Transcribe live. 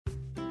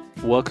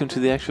Welcome to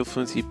the Actual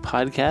Fluency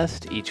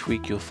podcast. Each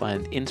week you'll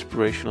find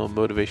inspirational,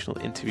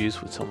 motivational interviews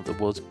with some of the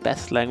world's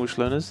best language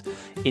learners,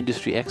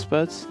 industry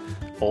experts,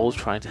 all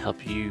trying to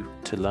help you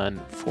to learn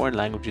foreign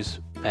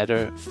languages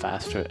better,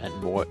 faster, and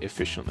more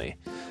efficiently.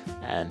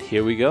 And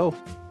here we go.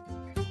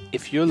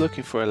 If you're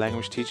looking for a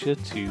language teacher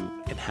to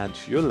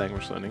enhance your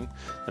language learning,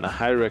 then I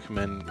highly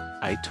recommend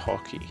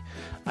italki.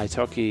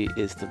 Italki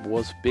is the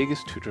world's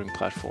biggest tutoring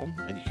platform,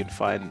 and you can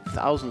find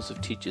thousands of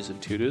teachers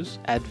and tutors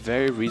at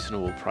very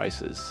reasonable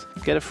prices.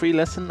 Get a free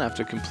lesson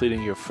after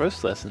completing your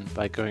first lesson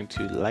by going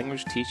to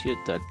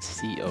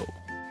languageteacher.co.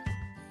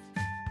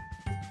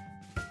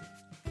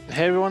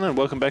 Hey everyone, and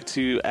welcome back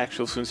to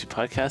Actual Fluency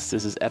Podcast.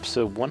 This is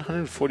episode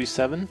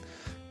 147.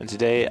 And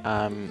today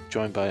I'm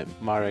joined by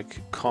Marek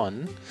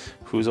Kohn,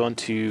 who's on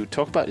to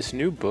talk about his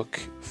new book,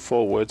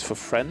 4 Words for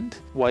Friend,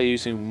 Why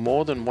Using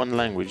More Than One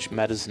Language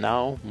Matters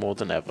Now More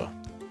Than Ever.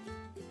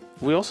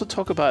 We also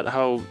talk about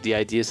how the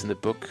ideas in the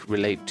book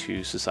relate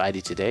to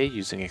society today,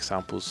 using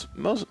examples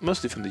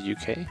mostly from the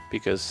UK,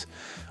 because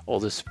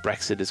all this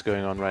Brexit is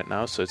going on right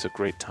now, so it's a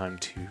great time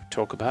to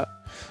talk about.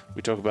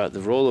 We talk about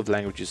the role of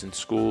languages in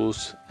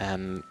schools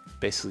and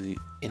basically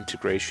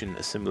integration,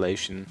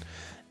 assimilation,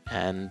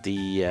 and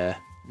the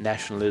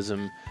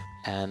nationalism,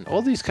 and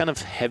all these kind of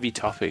heavy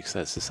topics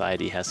that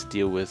society has to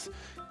deal with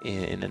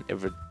in an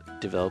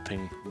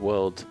ever-developing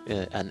world,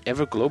 an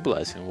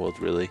ever-globalizing world,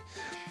 really.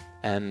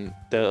 And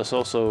there's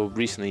also,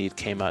 recently it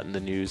came out in the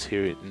news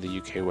here in the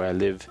UK where I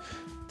live,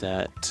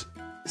 that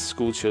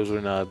school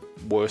children are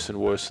worse and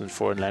worse in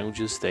foreign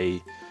languages.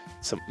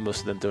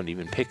 Most of them don't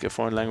even pick a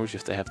foreign language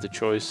if they have the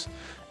choice.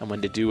 And when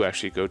they do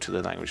actually go to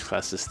the language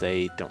classes,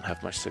 they don't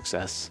have much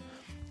success.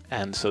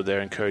 And so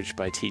they're encouraged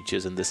by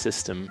teachers and the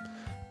system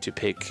to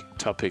pick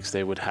topics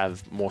they would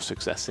have more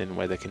success in,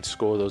 where they can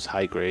score those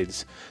high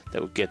grades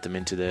that would get them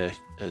into their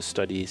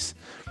studies.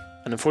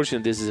 And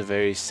unfortunately, this is a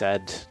very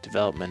sad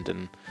development,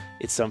 and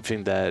it's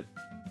something that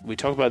we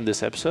talk about in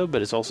this episode,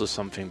 but it's also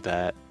something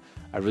that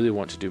I really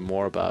want to do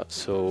more about.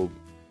 So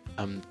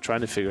I'm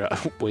trying to figure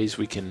out ways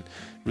we can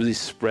really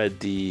spread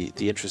the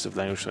interest of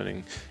language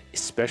learning,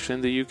 especially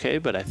in the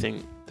UK, but I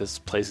think there's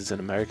places in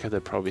America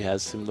that probably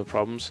has similar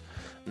problems.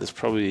 There's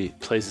probably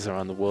places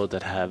around the world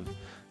that have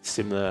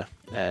similar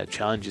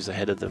challenges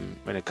ahead of them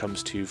when it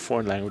comes to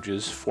foreign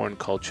languages, foreign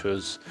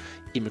cultures,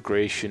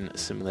 immigration,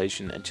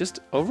 assimilation, and just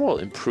overall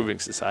improving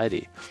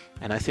society.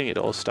 And I think it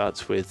all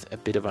starts with a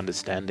bit of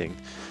understanding.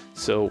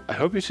 So I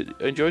hope you should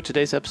enjoy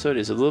today's episode.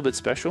 It's a little bit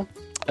special.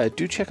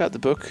 Do check out the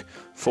book,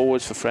 4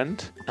 Words for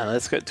Friend, and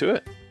let's get to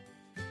it.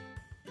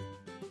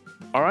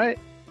 All right,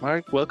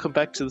 Mark, welcome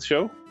back to the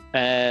show.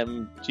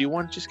 Do you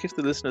want to just give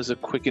the listeners a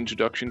quick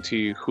introduction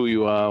to who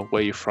you are,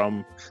 where you're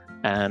from,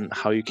 and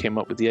how you came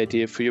up with the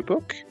idea for your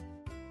book?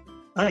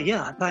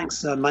 Yeah,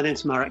 thanks. My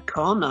name's Marek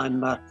Kohn.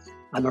 I'm a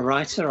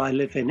writer. I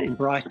live in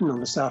Brighton on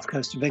the south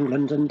coast of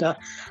England, and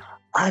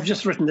I've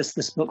just written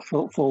this book,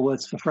 4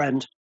 Words for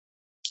Friend.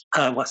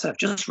 So I've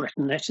just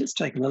written it. It's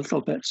taken a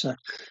little bit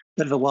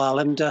of a while,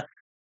 and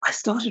I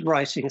started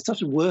working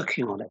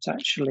on it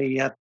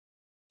actually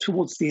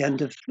towards the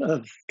end of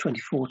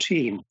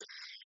 2014,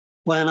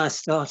 when I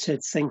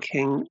started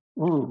thinking,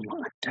 I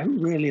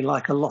don't really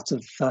like a lot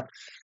of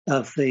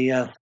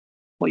the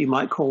what you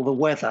might call the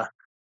weather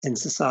in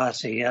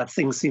society.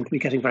 Things seem to be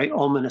getting very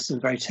ominous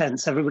and very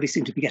tense. Everybody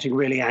seemed to be getting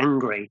really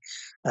angry,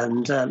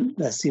 and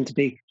there seemed to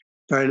be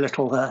very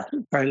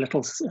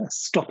little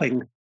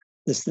stopping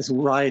this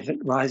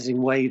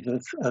rising wave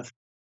of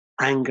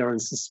anger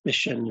and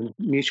suspicion and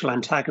mutual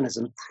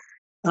antagonism.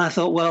 And I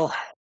thought, well,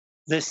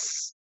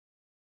 this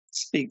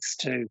speaks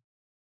to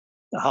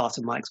the heart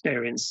of my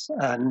experience,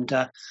 and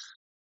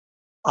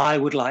I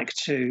would like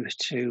to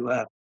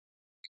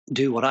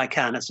do what I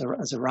can as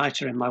a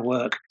writer in my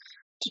work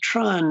to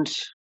try and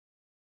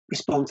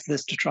respond to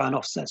this, to try and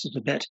offset it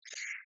a bit.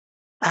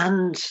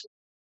 And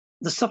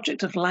the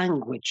subject of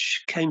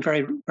language came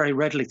very, very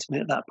readily to me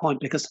at that point,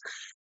 because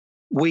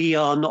we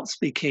are not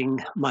speaking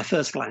my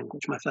first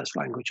language. My first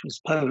language was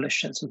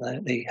Polish. It's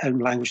the home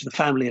language, the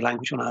family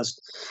language when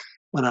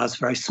I was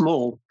very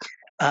small.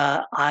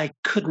 I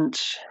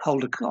couldn't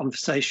hold a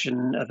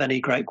conversation of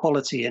any great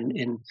quality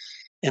in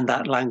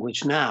that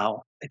language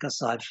now, because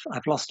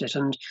I've lost it.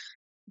 And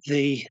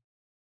the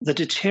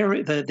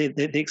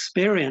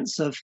experience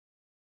of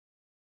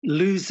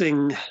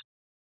losing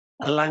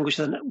a language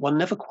that one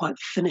never quite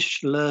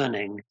finished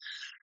learning,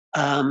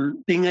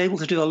 being able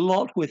to do a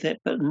lot with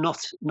it, but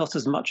not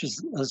as much as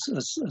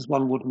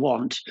one would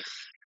want,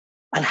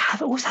 and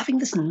always having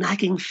this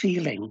nagging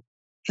feeling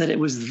that it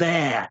was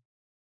there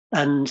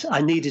and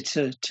I needed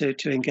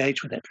to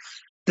engage with it.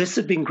 This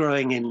had been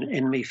growing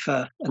in me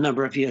for a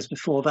number of years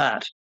before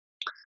that,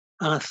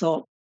 and I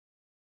thought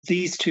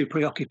these two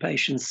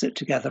preoccupations sit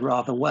together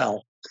rather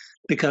well,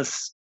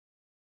 because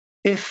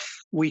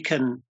if we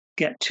can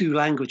get two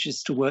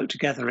languages to work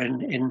together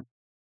in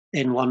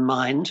one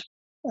mind,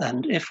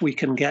 and if we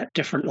can get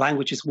different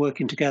languages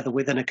working together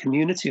within a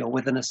community or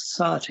within a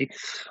society,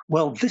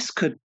 well, this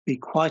could be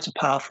quite a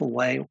powerful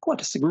way, or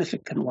quite a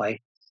significant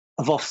way,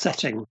 of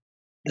offsetting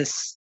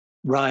this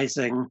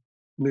rising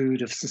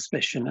mood of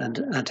suspicion and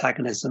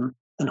antagonism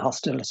and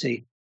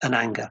hostility and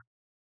anger.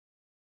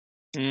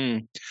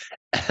 Mm.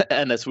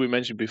 And as we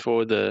mentioned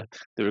before the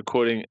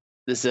recording,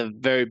 this is a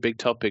very big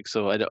topic,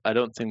 so I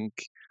don't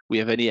think we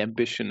have any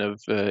ambition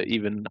of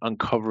even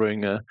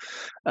uncovering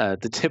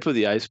the tip of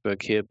the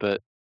iceberg here.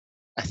 But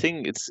I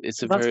think it's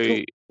a That's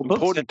very cool.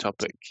 important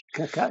topic.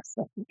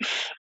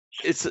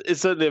 It's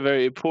certainly a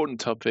very important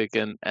topic,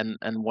 and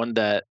one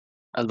that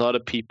a lot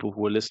of people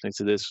who are listening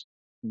to this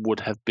would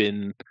have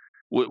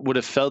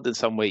felt in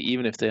some way,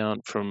 even if they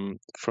aren't from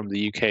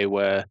the UK,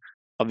 where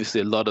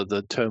obviously a lot of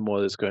the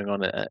turmoil is going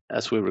on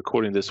as we're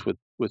recording this, with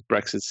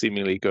Brexit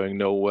seemingly going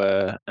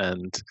nowhere,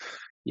 and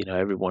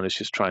everyone is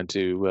just trying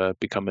to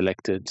become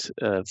elected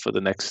for the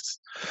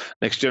next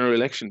general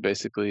election,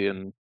 basically,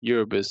 and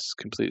Europe is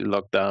completely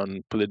locked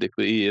down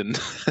politically, and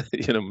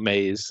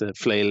May is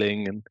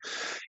flailing, and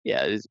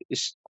yeah,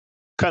 it's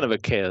kind of a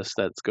chaos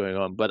that's going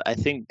on. But I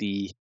think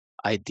the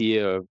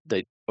idea of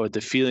that, or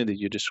the feeling that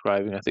you're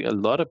describing, I think a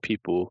lot of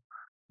people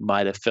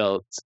might have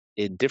felt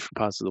in different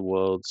parts of the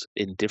world,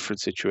 in different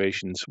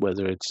situations,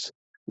 whether it's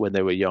when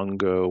they were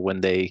younger,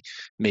 when their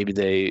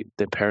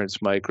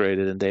parents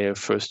migrated and they are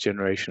first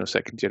generation or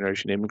second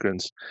generation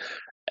immigrants.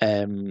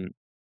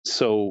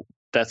 So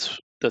that's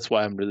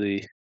why I'm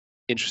really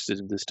interested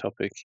in this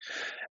topic.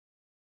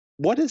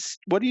 What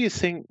do you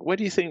think? Where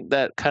do you think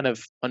that kind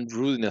of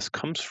unruliness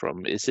comes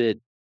from? Is it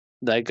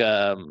like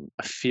a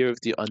fear of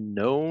the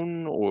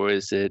unknown, or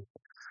is it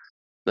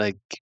like?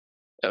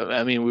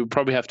 I mean, we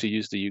probably have to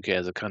use the UK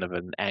as a kind of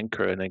an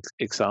anchor and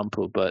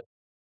example, but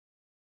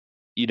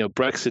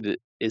Brexit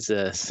is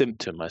a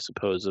symptom, I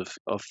suppose, of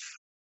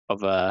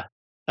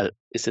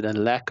is it a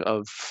lack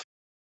of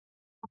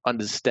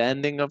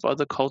understanding of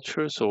other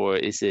cultures, or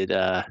is it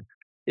a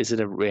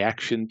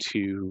reaction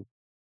to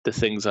the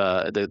things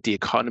the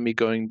economy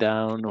going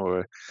down,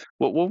 or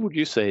what would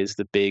you say is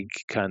the big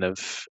kind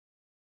of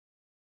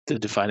the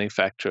defining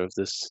factor of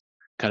this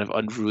kind of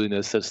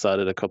unruliness that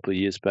started a couple of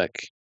years back?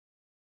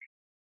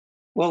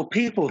 Well,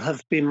 people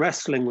have been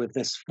wrestling with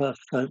this for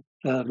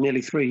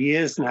nearly 3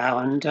 years now,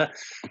 and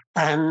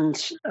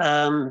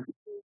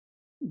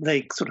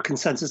the sort of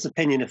consensus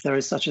opinion, if there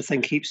is such a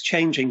thing, keeps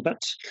changing.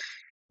 But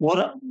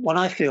what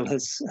I feel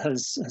has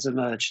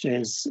emerged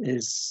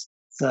is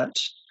that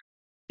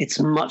it's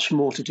much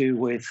more to do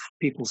with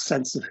people's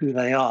sense of who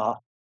they are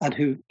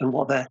and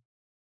what their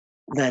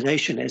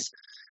nation is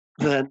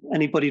than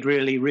anybody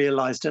really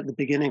realized at the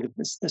beginning of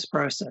this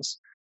process.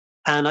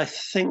 And I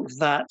think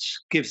that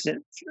gives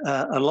it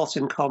a lot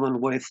in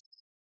common with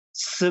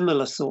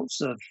similar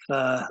sorts of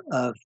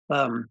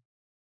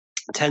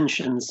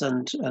tensions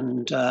and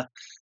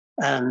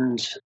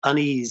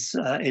unease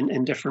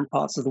in different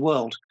parts of the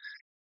world.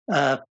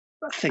 I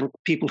think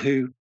people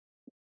who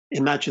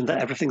imagine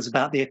that everything's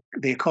about the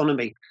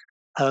economy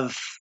have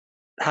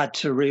had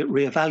to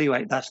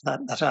reevaluate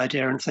that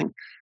idea and think,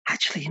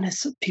 actually,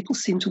 people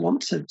seem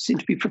to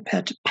be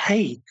prepared to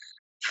pay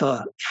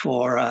for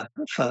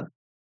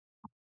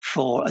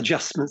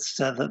adjustments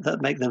that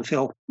make them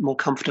feel more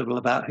comfortable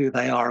about who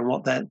they are and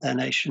what their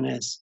nation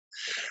is.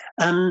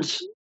 And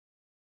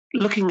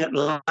looking at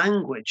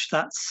language,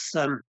 that's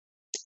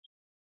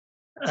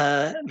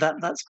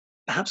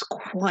perhaps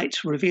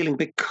quite revealing,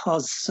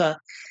 because I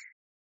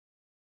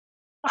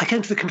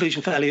came to the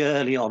conclusion fairly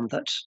early on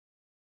that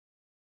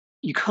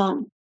you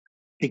can't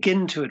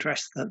begin to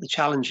address the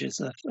challenges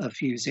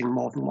of using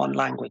more than one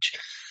language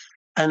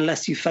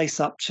unless you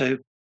face up to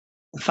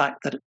the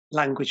fact that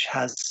language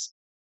has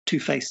two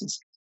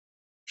faces.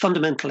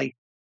 Fundamentally,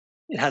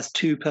 it has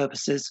two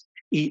purposes,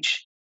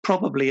 each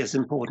probably as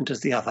important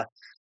as the other.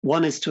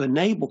 One is to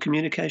enable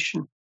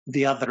communication,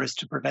 the other is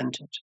to prevent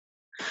it.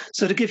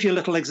 So to give you a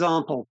little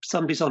example,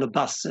 somebody's on a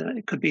bus.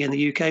 It could be in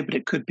the UK, but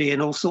it could be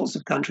in all sorts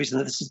of countries.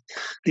 And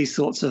these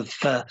sorts of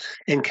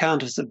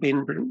encounters have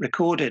been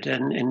recorded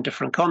in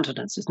different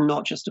continents. It's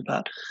not just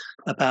about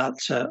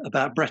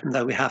Britain,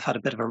 though we have had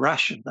a bit of a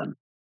rash of them.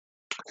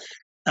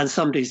 And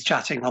somebody's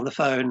chatting on the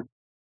phone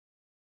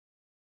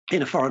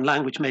in a foreign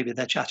language. Maybe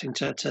they're chatting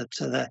to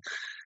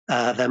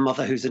their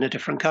mother who's in a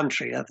different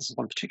country. This is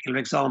one particular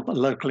example, a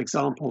local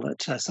example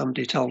that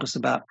somebody told us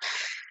about.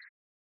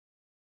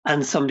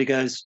 And somebody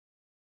goes,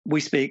 "We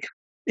speak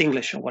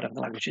English," or whatever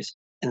the language is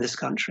in this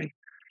country.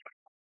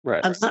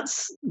 Right. And that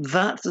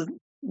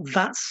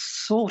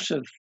sort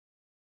of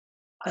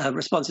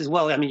response is,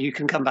 well, I mean, you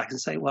can come back and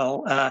say,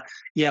 well,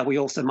 yeah, we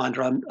also mind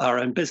our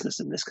own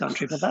business in this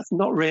country, but that's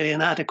not really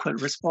an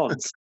adequate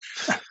response.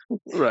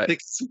 Right.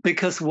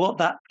 Because what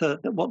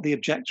the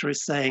objector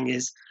is saying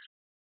is,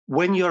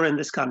 when you're in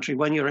this country,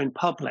 when you're in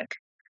public,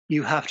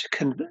 you have to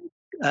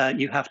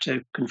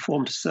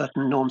conform to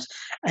certain norms,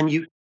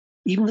 and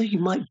even though you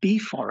might be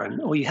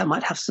foreign, or you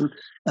might have some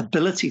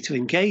ability to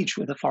engage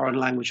with a foreign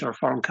language or a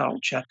foreign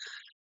culture,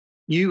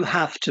 you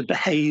have to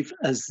behave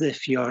as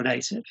if you're a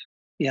native.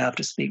 You have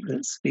to speak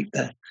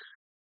the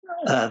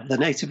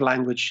native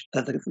language,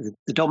 the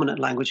dominant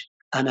language,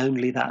 and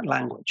only that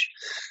language.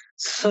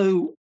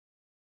 So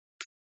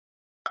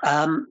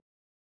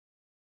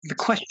the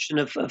question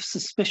of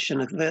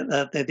suspicion, of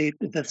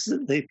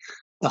the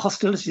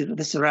hostility that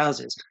this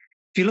arouses.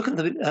 If you look at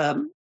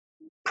the,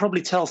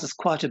 probably tells us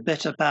quite a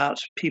bit about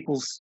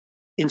people's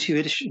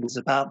intuitions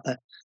about the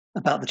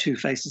two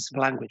faces of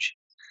language.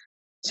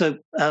 So,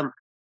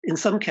 in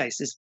some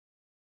cases,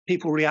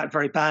 people react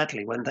very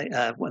badly when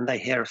they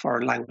hear a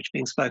foreign language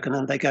being spoken,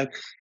 and they go,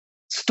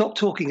 "Stop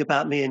talking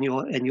about me in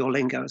your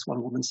lingo," as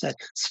one woman said.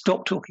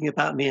 "Stop talking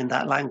about me in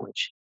that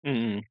language."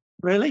 Mm.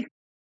 Really?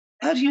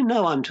 How do you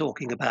know I'm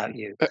talking about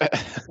you?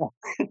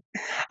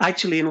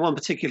 Actually, in one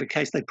particular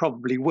case, they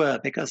probably were,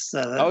 because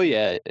Oh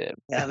yeah.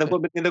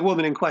 the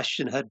woman in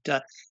question had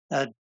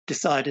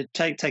decided,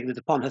 taken it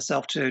upon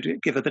herself to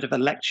give a bit of a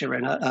lecture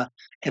in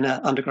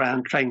a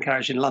underground train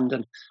carriage in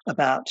London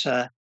about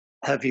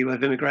her view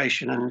of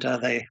immigration and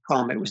the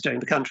harm it was doing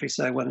the country.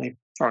 So when the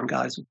foreign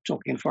guys were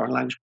talking in foreign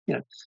language,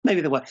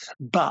 maybe they were,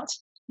 but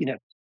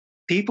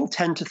people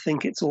tend to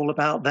think it's all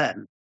about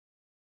them,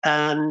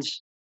 and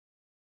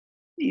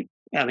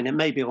I mean, it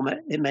may be or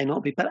it may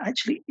not be, but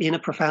actually, in a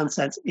profound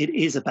sense, it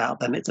is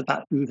about them. It's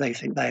about who they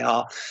think they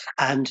are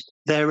and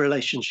their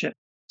relationship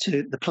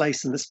to the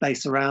place and the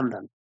space around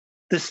them.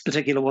 This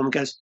particular woman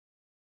goes,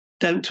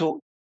 "Don't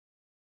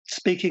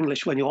speak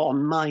English when you're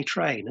on my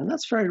train," and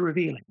that's very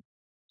revealing.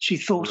 She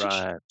thought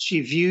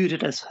she viewed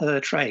it as her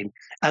train.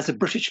 As a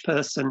British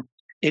person,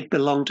 it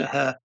belonged to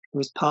her. It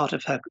was part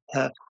of her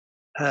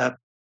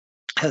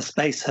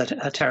space, her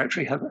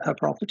territory, her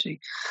property.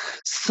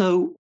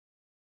 So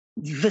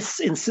this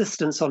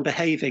insistence on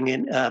behaving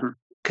in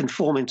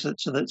conforming to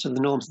the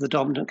norms of the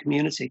dominant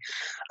community,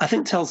 I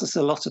think, tells us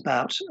a lot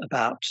about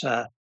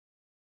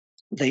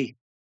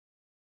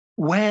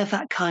where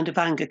that kind of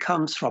anger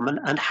comes from,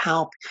 and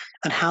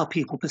how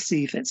people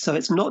perceive it. So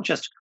it's not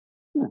just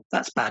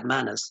that's bad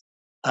manners.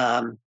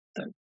 That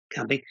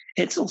can be.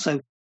 It's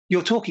also,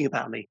 you're talking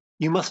about me.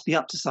 You must be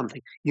up to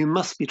something. You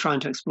must be trying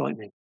to exploit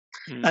me.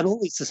 And all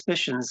these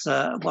suspicions,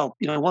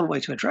 one way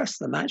to address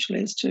them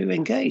actually is to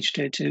engage,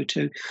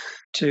 to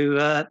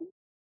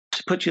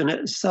put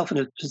yourself in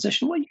a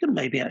position where you can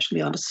maybe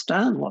actually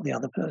understand what the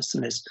other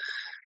person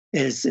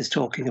is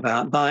talking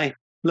about by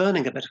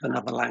learning a bit of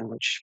another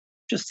language.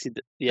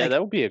 That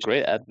would be a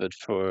great advert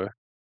for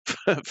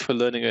for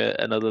learning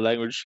another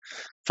language.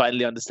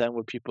 Finally understand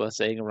what people are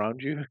saying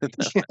around you.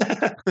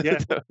 Yeah.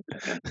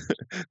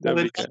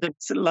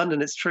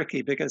 London, it's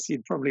tricky because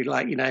you'd probably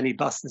any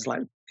bus, there's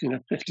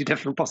 50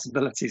 different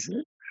possibilities.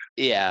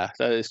 Yeah,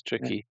 that is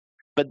tricky. Yeah.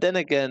 But then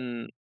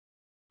again,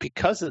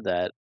 because of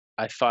that,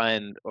 I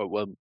find,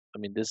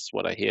 this is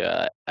what I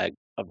hear. I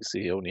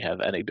obviously only have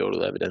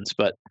anecdotal evidence,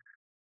 but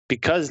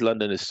because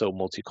London is so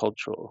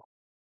multicultural,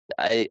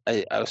 I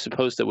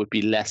suppose there would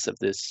be less of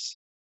this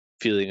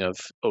feeling of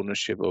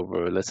ownership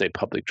over, let's say,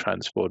 public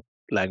transport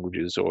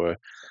languages, or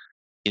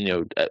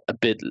a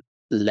bit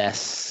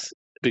less,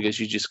 because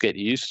you just get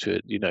used to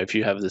it. If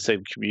you have the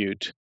same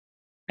commute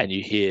and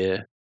you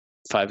hear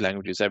 5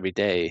 languages every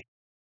day,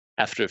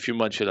 after a few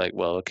months you're like,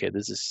 well, okay,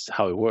 this is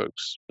how it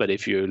works. But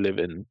if you live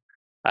in,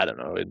 I don't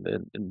know, in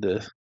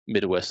the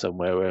Midwest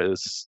somewhere where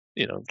there's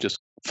just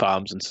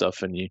farms and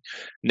stuff, and you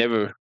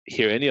never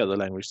hear any other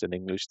language than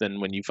English, then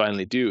when you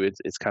finally do,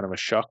 it's kind of a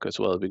shock as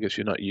well, because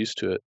you're not used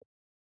to it.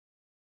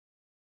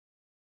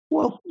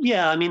 Well,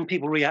 yeah, I mean,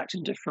 people react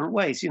in different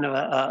ways. A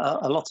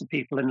lot of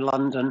people in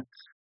London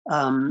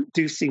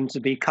do seem to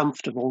be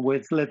comfortable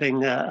with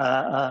living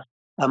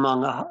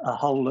among a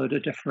whole load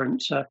of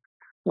different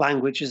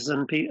languages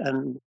and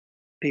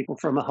people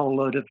from a whole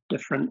load of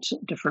different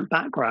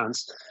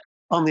backgrounds.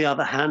 On the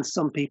other hand,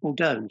 some people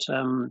don't.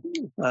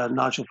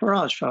 Nigel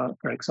Farage,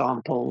 for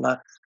example,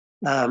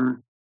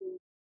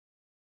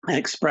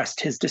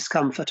 expressed his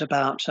discomfort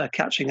about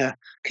catching a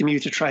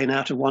commuter train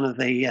out of one of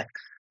the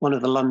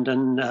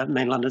London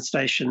main London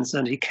stations,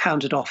 and he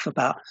counted off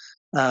about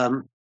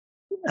and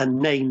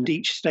named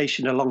each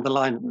station along the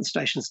line that the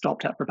station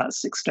stopped at for about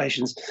 6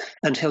 stations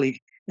until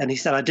he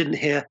said, "I didn't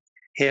hear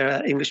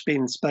English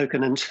being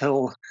spoken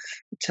until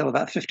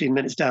about 15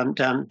 minutes down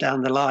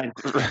the line."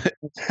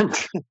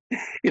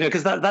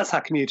 Because that's how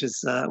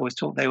commuters always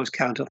talk. They always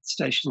count off the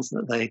stations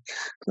that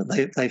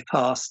they've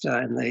passed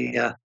in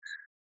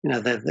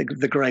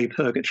the grey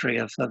purgatory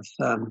of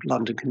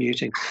London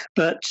commuting.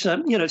 But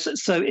so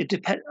it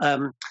depends.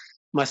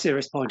 My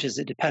serious point is,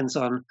 it depends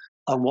on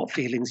what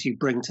feelings you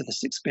bring to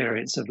this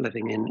experience of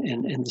living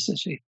in the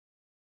city.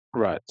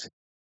 Right.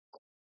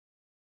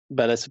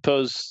 But I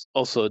suppose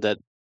also that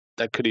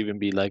could even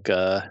be like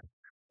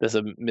there's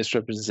a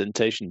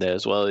misrepresentation there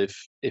as well.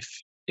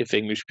 If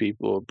English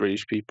people or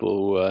British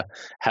people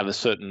have a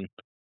certain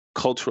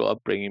cultural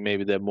upbringing,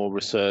 maybe they're more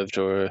reserved,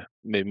 or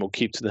maybe more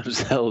keep to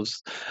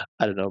themselves.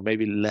 I don't know,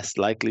 maybe less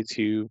likely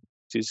to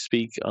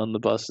speak on the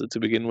bus to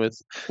begin with.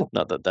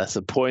 Not that that's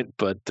a point,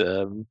 but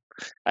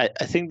I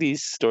think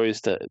these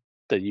stories that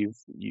you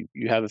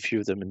have a few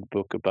of them in the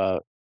book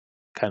about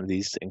kind of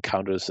these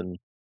encounters, and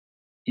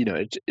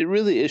it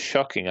really is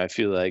shocking. I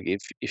feel like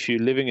if you're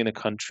living in a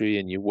country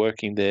and you're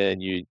working there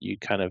and you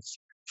kind of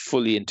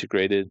fully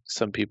integrated,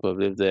 some people have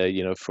lived there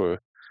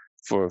for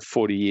for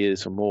 40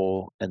 years or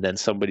more, and then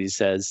somebody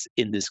says,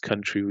 in this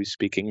country we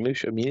speak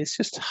English. I mean, it's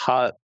just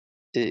heart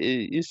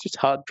it's just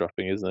heart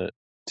dropping, isn't it,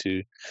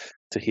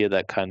 to hear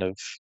that kind of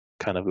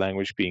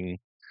language being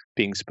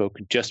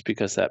spoken just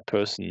because that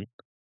person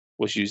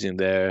was using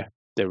their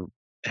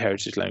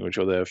heritage language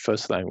or their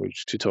first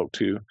language to talk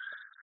to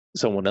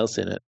someone else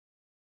in it.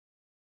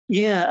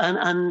 Yeah,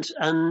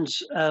 and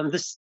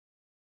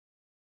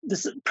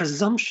this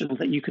presumption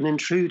that you can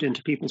intrude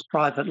into people's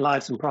private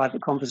lives and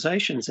private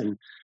conversations in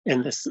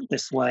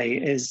this way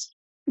is,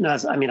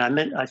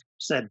 I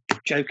said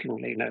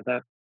jokingly,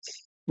 that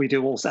we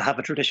do also have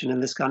a tradition in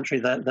this country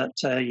that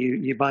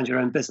you mind your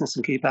own business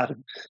and keep out of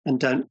and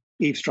don't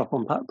eavesdrop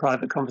on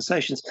private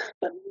conversations.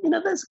 But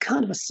there's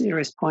kind of a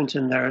serious point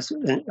in there as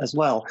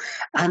well.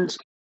 And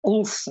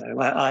also,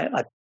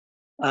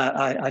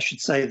 I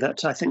should say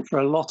that I think for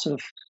a lot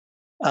of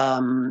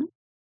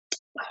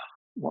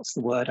what's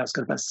the word? I was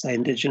going to say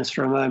indigenous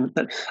for a moment,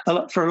 but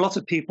for a lot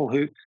of people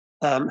who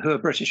are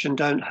British and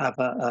don't have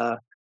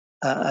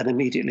an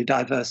immediately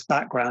diverse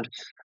background,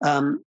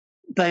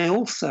 they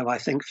also, I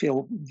think,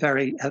 feel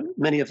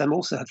many of them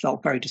also have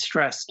felt very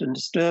distressed and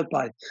disturbed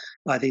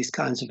by these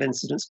kinds of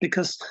incidents,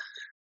 because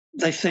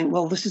they think,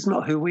 well, this is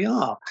not who we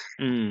are.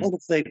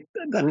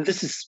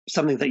 This is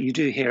something that you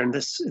do here in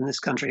this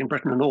country, in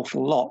Britain, an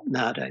awful lot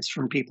nowadays,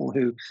 from people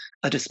who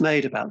are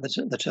dismayed about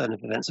the turn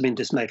of events. I mean,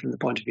 dismayed from the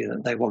point of view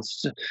that they wanted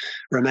to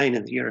remain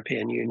in the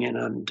European Union,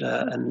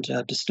 and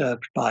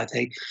disturbed by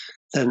the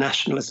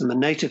nationalism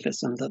and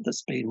nativism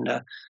that's been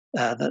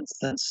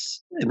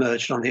that's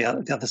emerged on the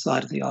other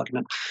side of the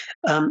argument.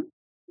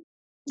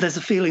 There's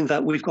a feeling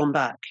that we've gone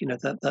back.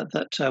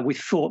 That we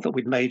thought that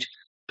we'd made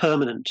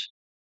permanent,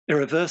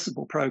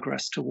 irreversible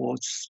progress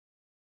towards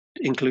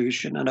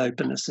inclusion and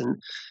openness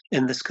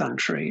in this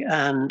country,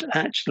 and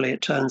actually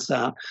it turns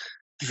out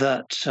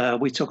that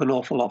we took an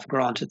awful lot for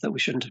granted that we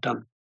shouldn't have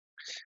done.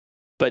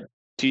 But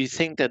do you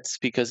think that's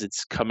because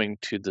it's coming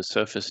to the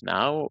surface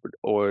now,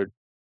 or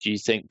do you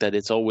think that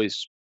it's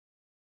always,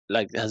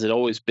 has it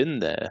always been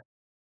there,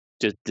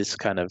 just this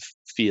kind of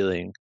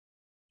feeling,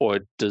 or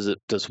does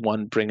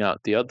one bring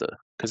out the other?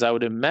 Because I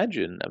would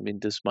imagine, I mean,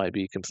 this might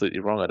be completely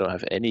wrong, I don't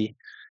have any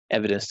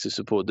evidence to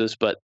support this,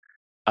 but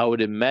I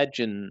would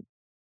imagine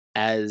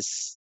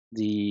as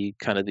the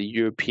kind of the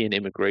European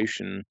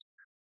immigration,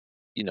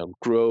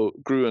 grew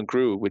and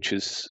grew, which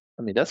is,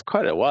 I mean, that's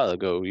quite a while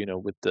ago,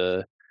 with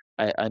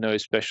I know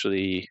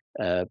especially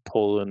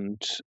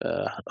Poland,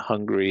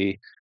 Hungary,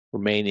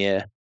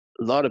 Romania,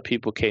 a lot of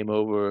people came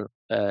over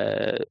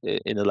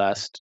in the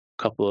last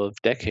couple of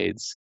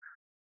decades.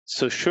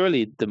 So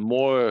surely the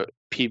more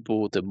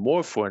people, the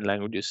more foreign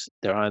languages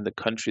there are in the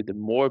country, the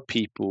more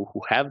people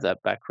who have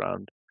that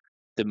background,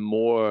 the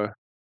more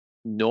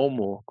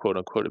normal, quote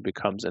unquote, it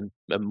becomes, and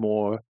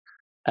more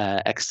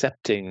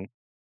accepting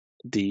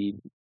the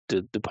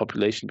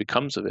population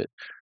becomes of it.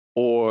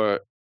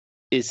 Or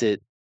is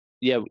it,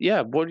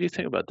 what do you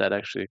think about that,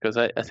 actually? Because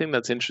I think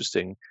that's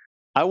interesting.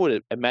 I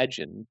would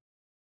imagine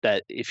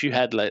that if you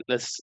had,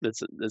 let's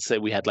say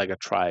we had a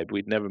tribe,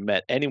 we'd never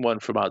met anyone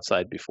from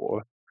outside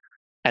before,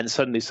 and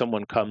suddenly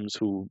someone comes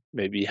who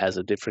maybe has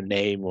a different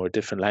name or a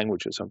different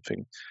language or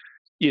something,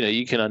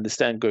 you can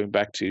understand, going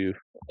back to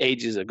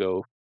ages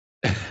ago,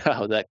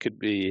 how that could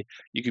be,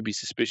 you could be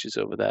suspicious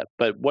over that.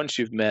 But once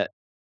you've met,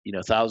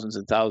 thousands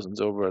and thousands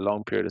over a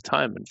long period of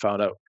time and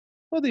found out,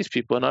 well, these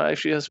people are not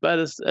actually as bad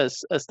as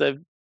they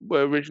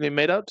were originally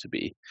made out to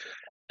be.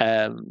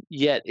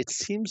 Yet it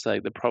seems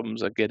like the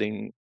problems are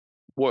getting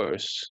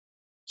worse.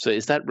 So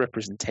is that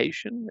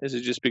representation? Is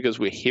it just because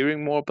we're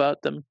hearing more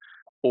about them?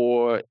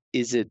 Or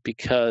is it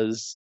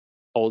because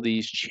all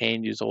these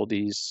changes,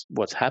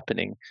 what's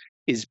happening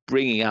is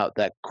bringing out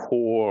that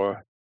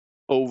core,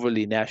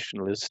 overly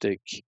nationalistic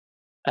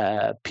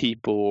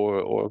people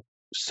or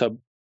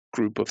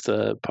subgroup of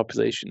the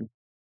population?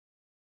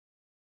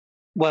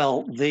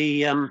 Well,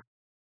 the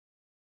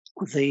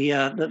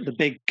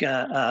big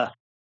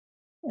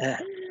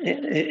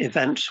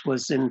event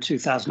was in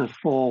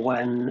 2004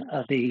 when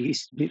the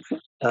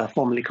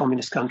formerly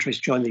communist countries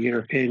joined the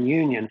European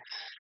Union,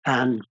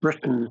 and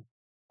Britain,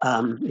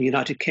 the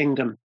United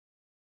Kingdom,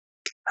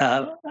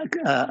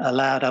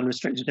 allowed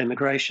unrestricted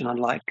immigration,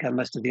 unlike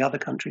most of the other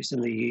countries in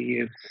the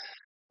EU.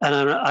 And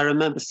I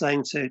remember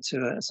saying to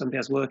somebody I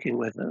was working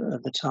with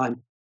at the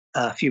time,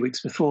 a few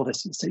weeks before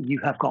this, and said, "You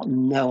have got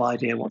no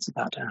idea what's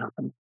about to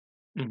happen,"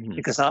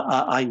 because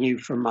I knew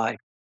from my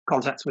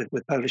contacts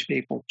with Polish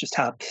people just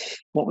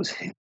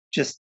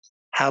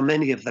how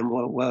many of them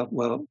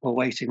were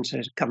waiting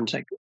to come and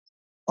take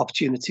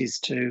opportunities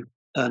to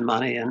earn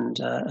money and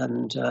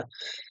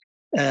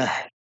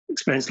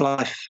experience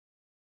life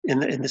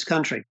in this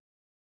country.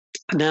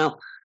 Now,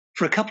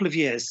 for a couple of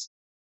years,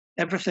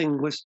 everything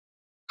was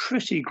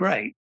pretty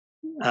great,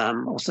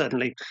 or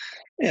certainly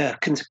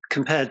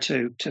compared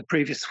to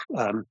previous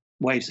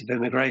waves of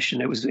immigration,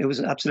 it was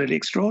absolutely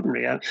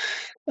extraordinary.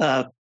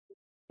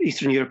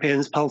 Eastern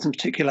Europeans, Poles in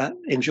particular,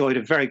 enjoyed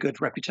a very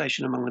good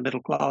reputation among the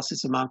middle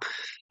classes,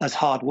 as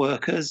hard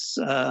workers.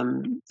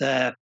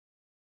 Their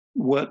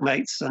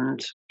workmates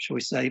and, shall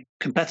we say,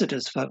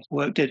 competitors for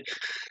work did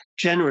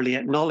generally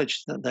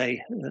acknowledge that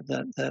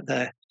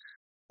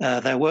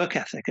their work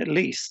ethic, at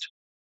least.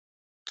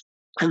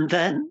 And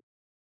then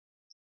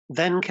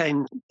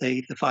came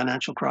the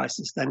financial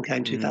crisis. Then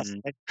came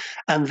 2008,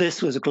 and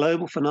this was a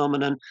global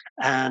phenomenon.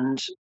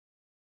 And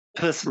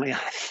personally,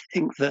 I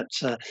think that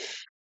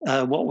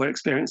what we're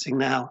experiencing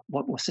now,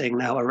 what we're seeing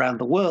now around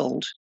the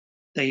world,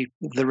 the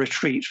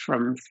retreat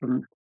from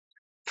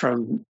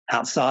the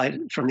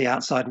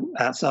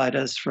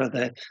outsiders, for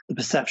the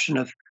perception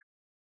of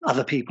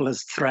other people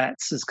as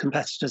threats, as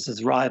competitors,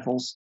 as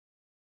rivals.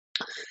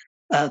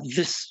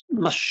 This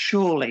must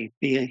surely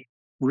be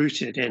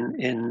rooted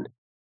in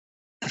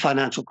the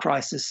financial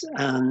crisis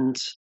and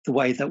the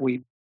way that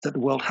the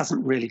world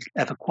hasn't really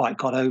ever quite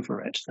got over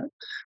it. That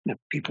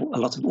a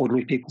lot of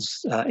ordinary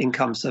people's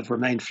incomes have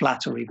remained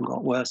flat or even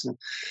got worse,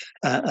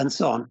 and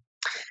so on.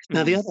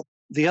 Now,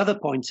 the other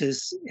point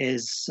is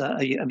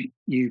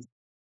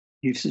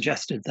you've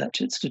suggested that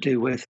it's to do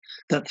with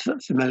that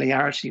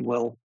familiarity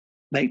will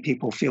make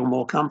people feel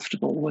more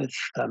comfortable with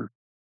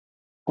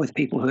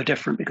people who are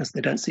different because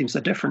they don't seem so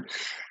different.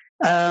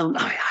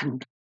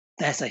 And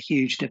there's a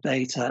huge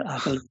debate, I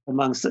believe,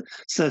 amongst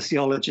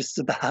sociologists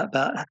about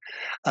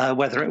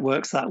whether it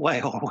works that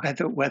way or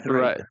whether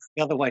Right. it works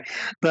the other way.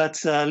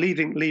 But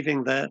leaving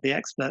the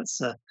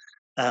experts'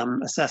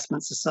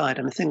 assessments aside,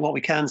 and I think what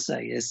we can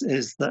say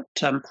is that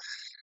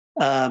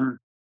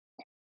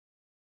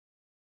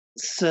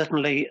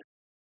certainly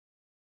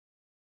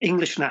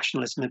English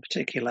nationalism in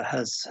particular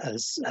has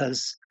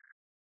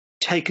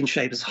taken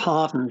shape, has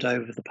hardened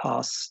over the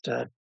past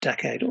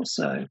decade or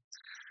so.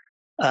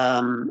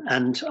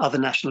 And other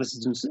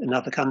nationalisms in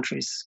other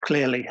countries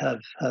clearly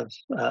have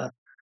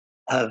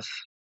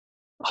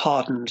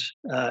hardened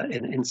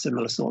in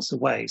similar sorts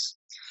of ways.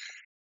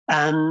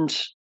 And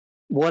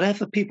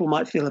whatever people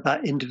might feel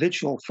about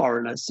individual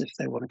foreigners, if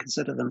they want to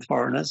consider them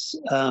foreigners,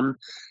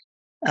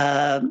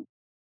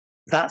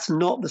 that's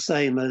not the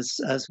same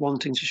as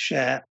wanting to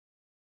share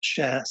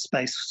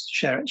space,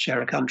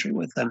 share a country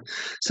with them.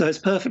 So it's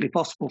perfectly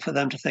possible for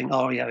them to think,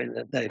 oh yeah,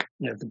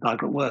 the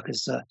migrant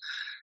workers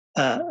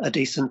a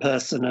decent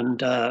person,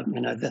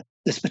 and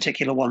this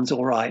particular one's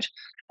all right,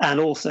 and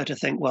also to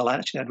think, well,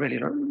 actually, I'd really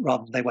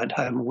rather they went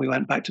home and we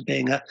went back to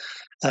being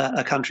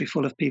a country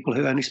full of people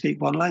who only speak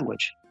one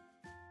language.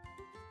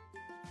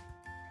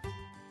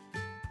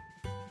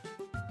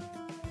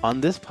 On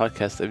this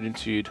podcast, I've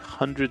interviewed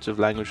hundreds of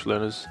language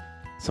learners,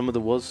 some of the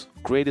world's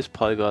greatest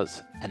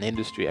polyglots and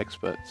industry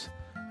experts,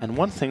 and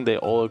one thing they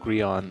all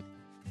agree on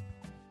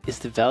is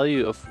the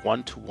value of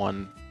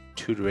one-to-one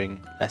tutoring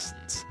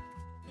lessons.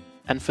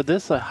 And for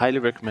this, I highly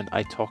recommend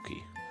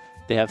italki.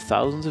 They have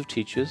thousands of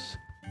teachers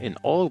in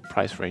all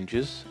price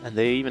ranges, and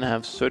they even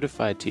have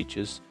certified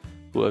teachers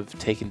who have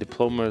taken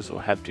diplomas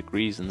or have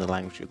degrees in the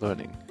language you're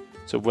learning.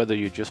 So whether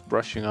you're just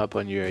brushing up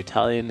on your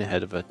Italian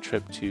ahead of a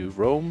trip to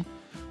Rome,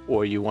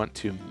 or you want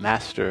to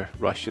master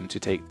Russian to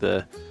take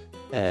the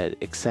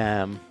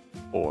exam,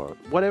 or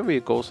whatever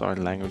your goals are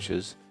in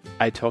languages,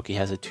 italki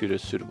has a tutor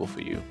suitable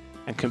for you.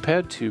 And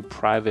compared to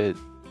private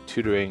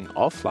tutoring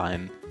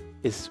offline,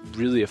 it's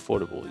really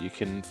affordable. You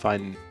can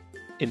find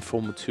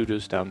informal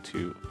tutors down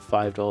to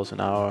 $5 an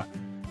hour,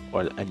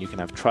 and you can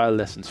have trial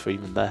lessons for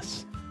even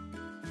less.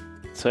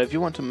 So if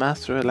you want to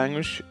master a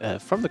language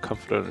from the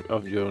comfort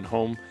of your own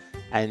home,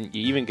 and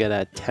you even get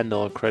a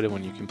 $10 credit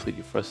when you complete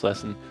your first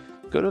lesson,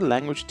 go to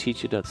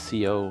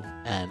languageteacher.co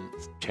and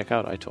check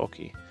out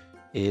italki.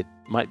 It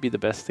might be the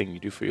best thing you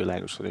do for your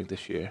language learning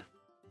this year.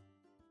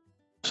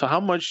 So how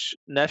much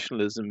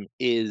nationalism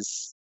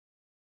is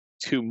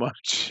too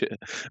much?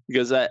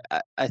 Because I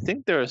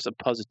think there is a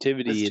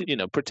positivity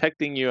in,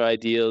 protecting your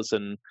ideals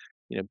and,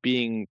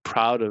 being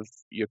proud of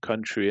your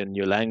country and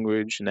your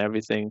language and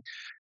everything.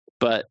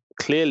 But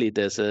clearly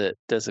there's a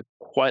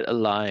quite a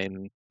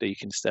line that you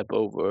can step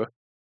over.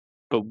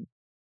 But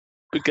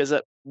because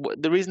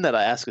the reason that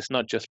I ask is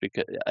not just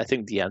because I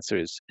think the answer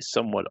is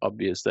somewhat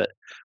obvious, that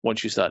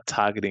once you start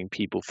targeting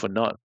people for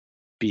not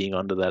being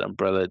under that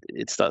umbrella,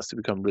 it starts to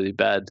become really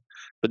bad.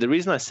 But the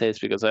reason I say it's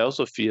because I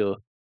also feel,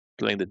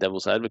 playing the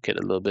devil's advocate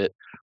a little bit,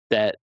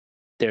 that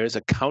there is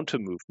a counter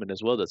movement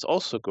as well that's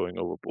also going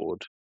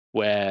overboard,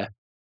 where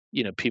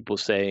people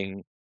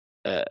saying,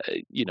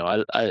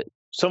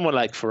 someone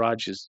like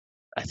Farage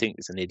I think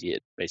is an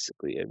idiot,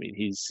 basically. I mean,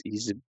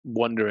 he's a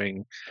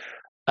wandering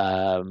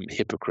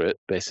hypocrite,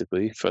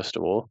 basically, first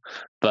of all.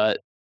 But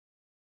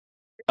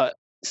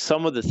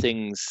some of the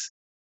things,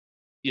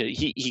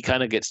 he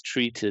kind of gets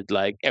treated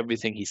like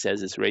everything he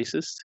says is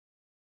racist,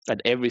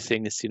 and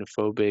everything is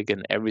xenophobic,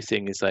 and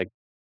everything is like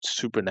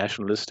super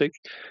nationalistic.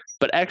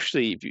 But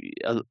actually,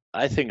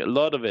 I think a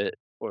lot of it,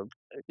 or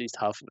at least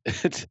half of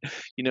it,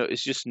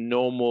 it's just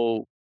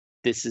normal.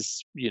 This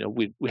is,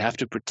 we have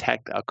to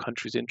protect our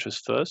country's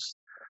interests first,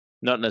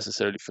 not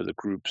necessarily for the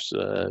groups,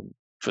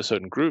 for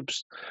certain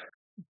groups,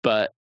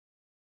 but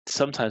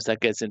sometimes that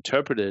gets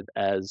interpreted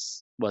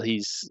as, well,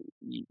 he's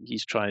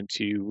trying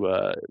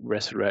to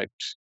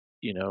resurrect,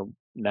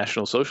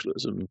 National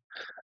Socialism,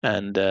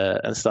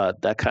 and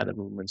start that kind of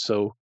movement.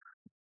 So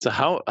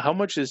how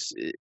much is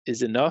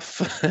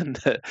enough, and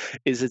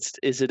is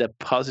it a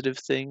positive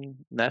thing,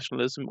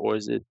 nationalism, or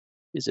is it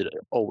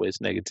always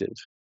negative?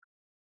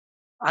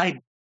 I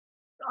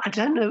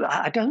don't know.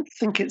 I don't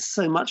think it's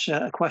so much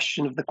a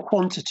question of the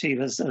quantity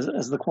as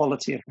the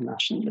quality of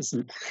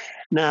nationalism.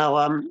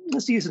 Now,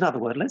 let's use another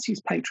word. Let's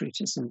use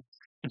patriotism,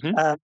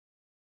 because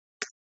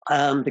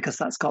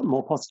that's got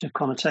more positive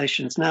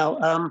connotations.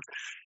 Now,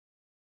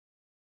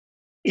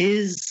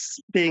 is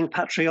being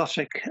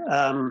patriotic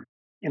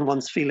in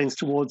one's feelings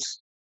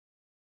towards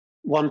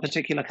one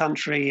particular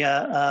country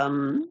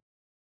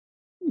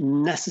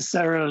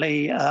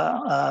necessarily?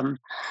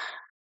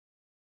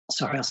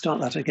 Sorry, I'll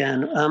start that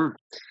again.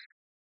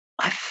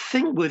 I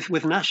think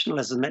with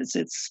nationalism,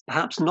 it's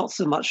perhaps not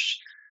so much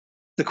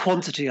the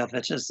quantity of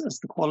it as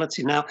the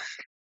quality. Now,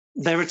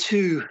 there are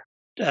two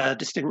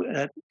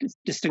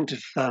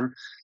distinctive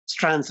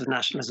strands of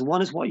nationalism.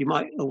 One is what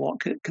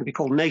can be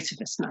called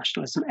nativist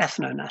nationalism,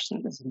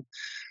 ethno-nationalism,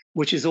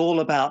 which is all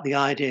about the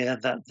idea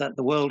that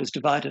the world is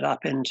divided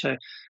up into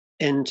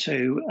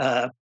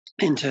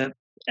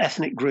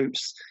ethnic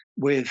groups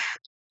with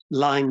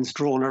lines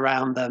drawn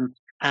around them,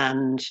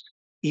 and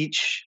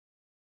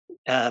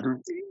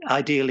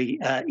ideally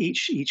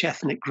each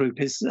ethnic group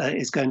is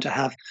going to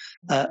have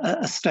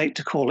a state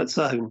to call its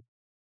own.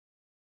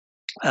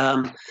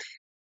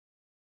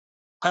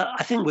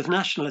 I think with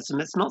nationalism,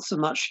 it's not so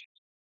much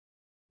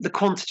the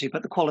quantity,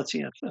 but the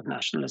quality of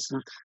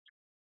nationalism.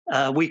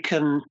 We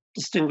can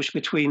distinguish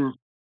between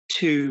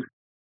two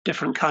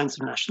different kinds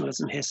of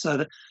nationalism here. So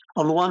that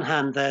on the one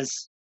hand,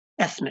 there's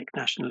ethnic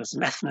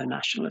nationalism,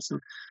 ethno-nationalism,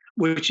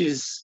 which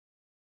is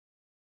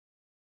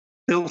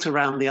built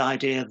around the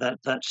idea that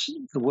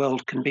the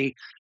world can be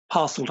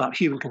parceled up,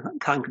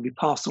 humankind can be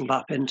parceled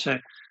up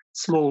into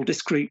small,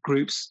 discrete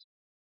groups,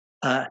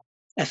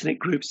 ethnic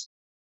groups,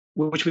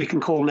 which we can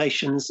call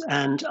nations,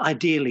 and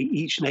ideally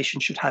each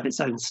nation should have its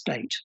own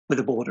state with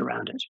a border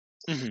around it.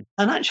 Mm-hmm.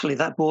 And actually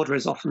that border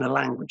is often a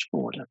language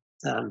border,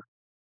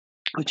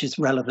 which is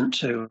relevant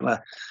to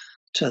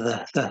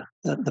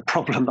the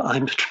problem that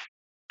I'm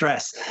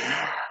address.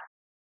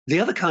 The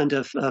other kind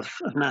of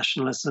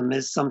nationalism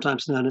is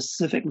sometimes known as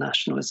civic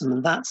nationalism,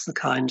 and that's the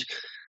kind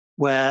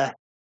where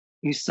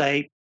you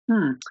say,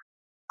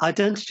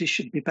 identity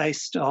should be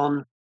based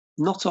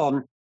not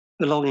on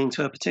belonging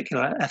to a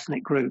particular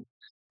ethnic group,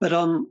 but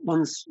on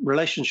one's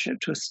relationship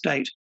to a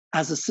state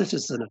as a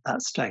citizen of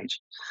that state.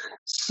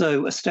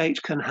 So a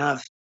state can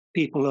have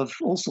people of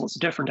all sorts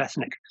of different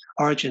ethnic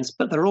origins,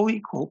 but they're all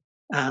equal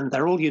and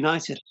they're all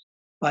united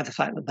by the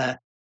fact that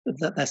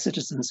they're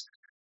citizens.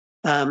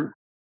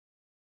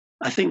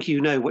 I think you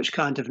know which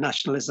kind of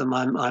nationalism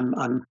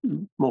I'm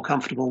more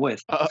comfortable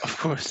with. Of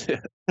course,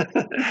 yeah. So,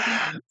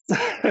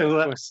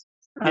 of course.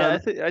 Yeah,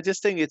 I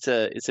just think it's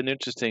an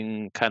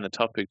interesting kind of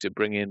topic to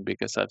bring in,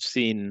 because I've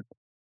seen,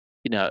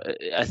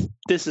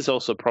 this is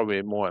also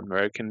probably more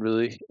American,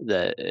 really,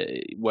 that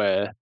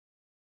where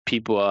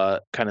people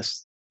are kind of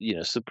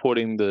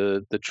supporting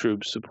the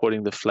troops,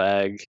 supporting the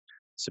flag,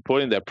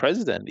 supporting their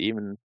president,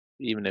 even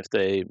if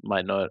they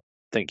might not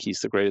think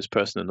he's the greatest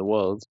person in the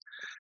world,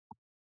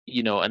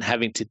 and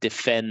having to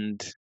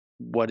defend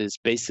what is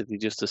basically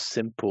just a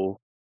simple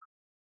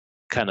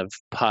kind of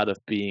part of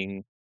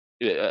being,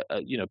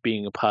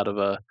 being a part of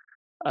a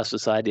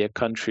society, a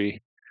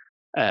country.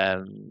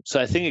 So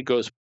I think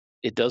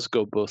it does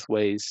go both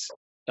ways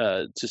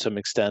to some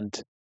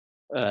extent,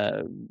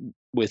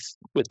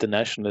 with the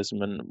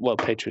nationalism and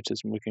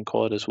patriotism, we can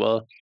call it as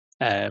well.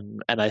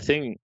 And I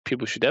think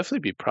people should definitely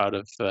be proud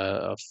of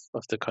the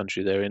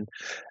country they're in,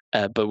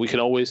 but we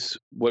can always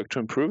work to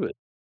improve it.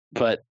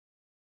 But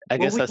I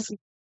guess that's.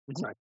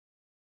 Sorry.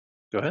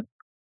 Go ahead.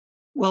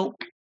 Well,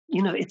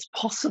 it's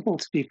possible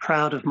to be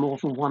proud of more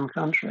than one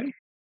country.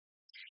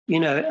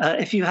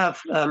 If you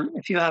have a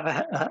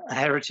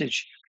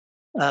heritage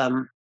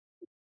that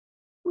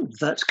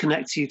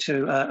connects you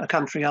to a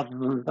country other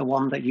than the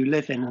one that you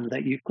live in and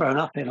that you've grown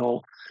up in,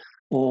 or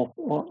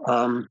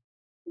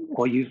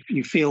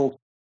you feel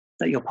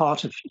that you're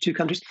part of two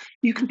countries,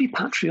 you can be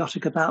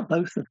patriotic about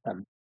both of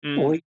them.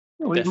 Or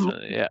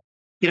definitely, even, yeah.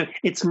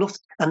 It's not,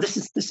 and this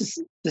is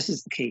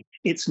the key.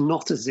 It's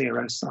not a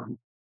zero sum.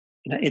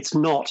 It's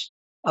not,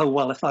 oh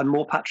well, if I'm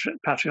more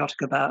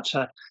patriotic about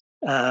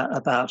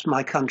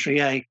my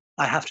country A,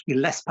 I have to be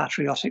less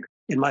patriotic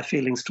in my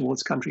feelings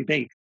towards country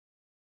B.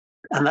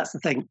 And that's the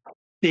thing.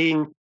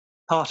 Being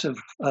part of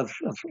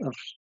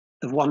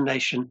one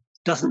nation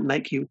doesn't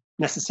make you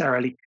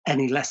necessarily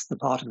any less the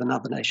part of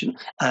another nation.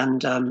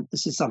 And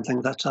this is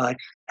something that I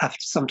have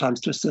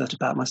sometimes to assert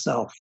about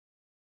myself.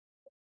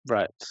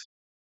 Right.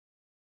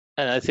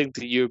 And I think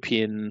the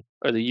European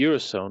or the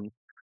Eurozone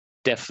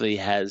definitely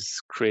has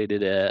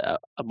created a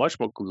much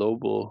more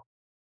global.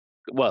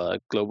 Well,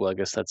 global. I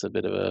guess that's a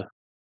bit of a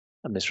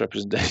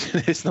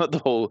misrepresentation. It's not the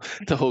whole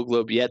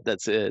globe yet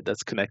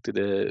that's connected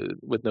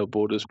with no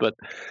borders, but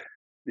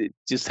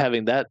just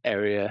having that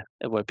area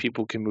where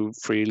people can move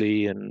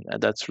freely, and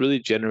that's really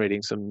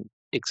generating some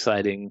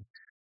exciting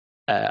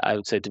I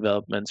would say,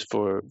 developments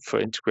for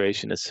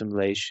integration,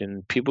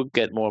 assimilation. People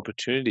get more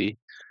opportunity,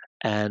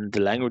 and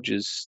the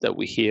languages that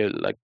we hear,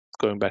 like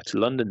going back to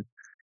London,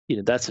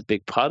 that's a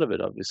big part of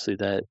it. Obviously,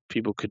 that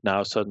people could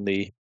now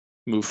suddenly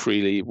move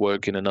freely,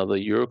 work in another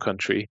Euro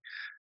country,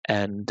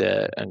 and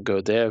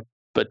go there.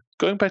 But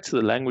going back to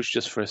the language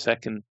just for a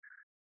second,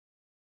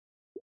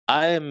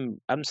 I'm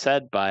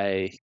sad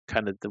by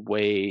kind of the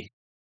way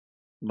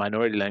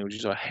minority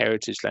languages or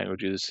heritage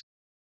languages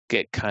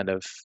get kind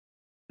of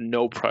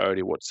no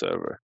priority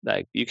whatsoever.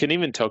 Like, you can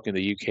even talk in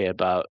the UK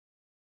about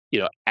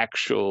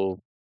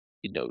actual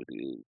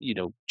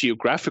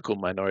geographical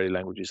minority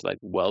languages like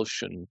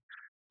Welsh and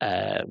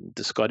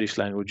the Scottish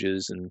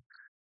languages and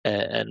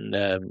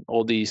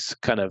all these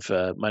kind of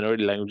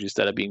minority languages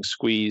that are being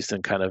squeezed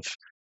and kind of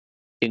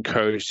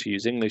encouraged to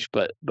use English,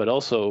 but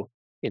also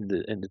in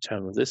the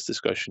term of this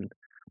discussion,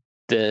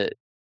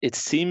 it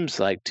seems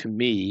like to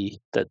me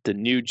that the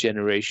new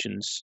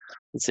generations,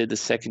 let's say the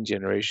second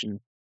generation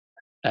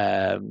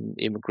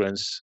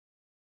immigrants,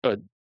 or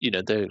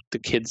the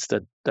kids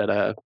that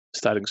are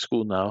starting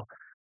school now,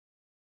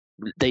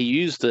 they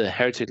use the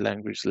heritage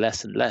language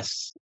less and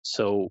less.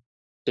 So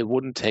it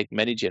wouldn't take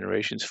many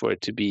generations for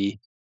it to be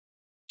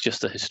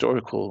just a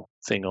historical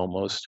thing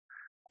almost.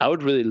 I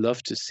would really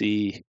love to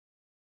see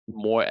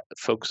more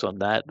focus on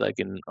that, like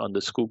on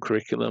the school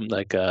curriculum.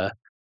 Like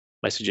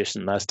my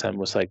suggestion last time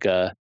was like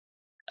a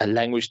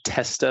language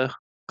tester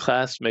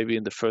class, maybe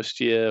in the first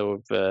year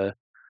of I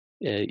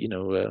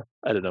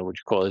don't know what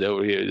you call it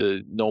over here,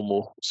 the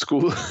normal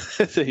school,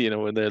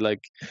 when they're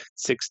like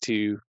 6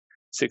 to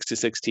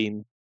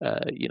 16,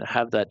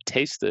 have that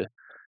taster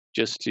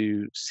just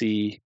to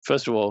see,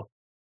 first of all,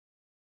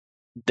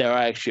 there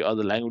are actually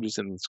other languages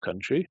in this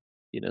country.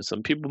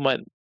 Some people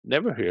might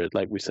never hear it.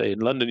 Like we say in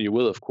London, you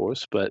will, of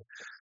course, but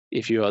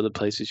if you're other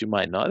places, you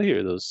might not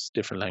hear those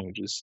different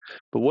languages.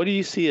 But what do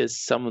you see as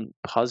some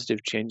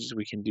positive changes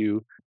we can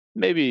do?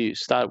 Maybe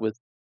start with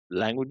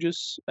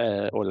languages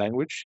or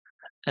language,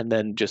 and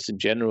then just in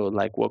general,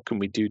 like what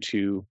can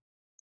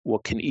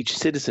each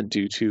citizen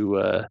do to,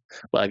 well,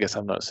 I guess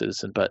I'm not a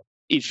citizen, but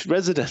each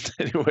resident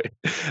anyway,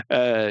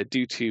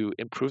 do to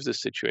improve the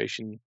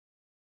situation?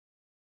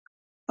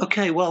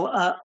 Okay,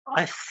 well,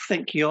 I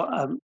think you're,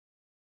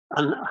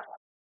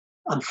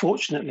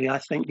 unfortunately, I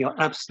think you're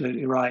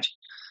absolutely right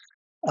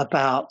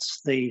about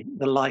the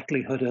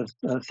likelihood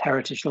of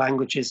heritage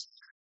languages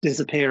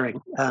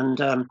disappearing.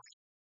 And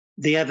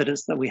the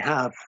evidence that we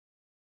have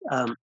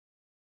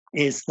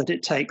is that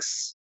it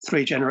takes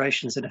 3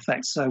 generations in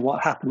effect. So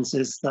what happens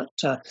is that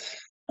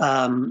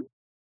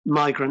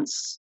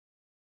migrants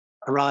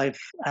arrive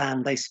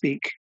and they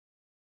speak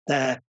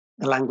the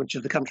language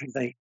of the country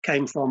they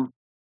came from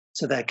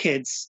to their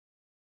kids,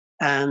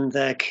 and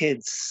their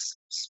kids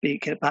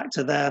speak it back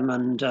to them,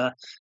 and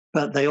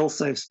but they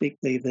also speak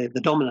the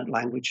dominant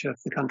language of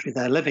the country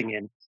they're living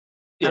in.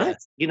 Yeah.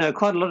 And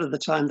quite a lot of the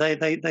time they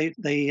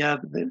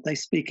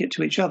speak it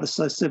to each other.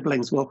 So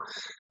siblings will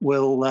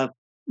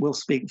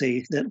speak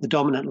the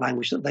dominant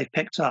language that they've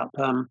picked up.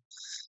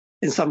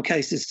 In some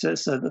cases, so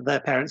that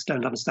their parents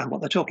don't understand what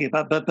they're talking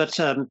about. But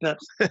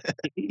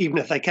even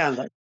if they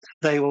can,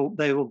 they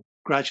will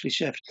gradually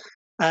shift.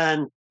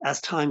 And as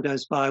time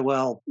goes by,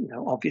 well,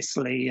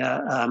 obviously,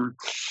 the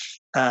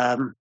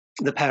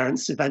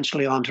parents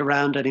eventually aren't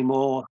around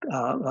anymore,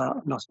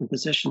 not in a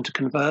position to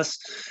converse.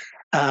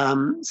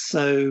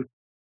 So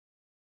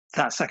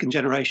that second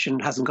generation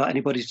hasn't got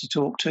anybody to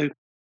talk to.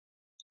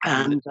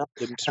 And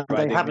limited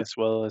writing as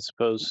well, I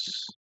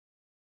suppose.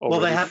 Well,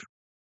 they have.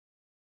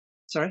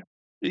 Sorry?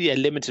 Yeah,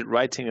 limited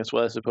writing as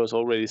well, I suppose,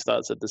 already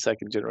starts at the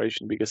second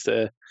generation, because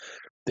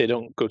they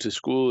don't go to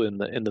school in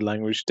the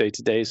language day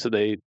to day, so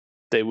they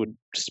would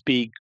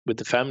speak with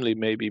the family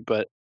maybe,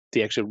 but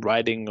the actual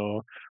writing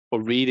or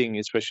reading,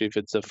 especially if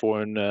it's a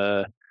foreign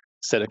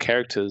set of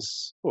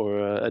characters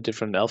or a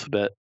different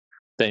alphabet,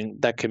 then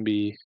that can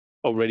be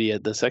already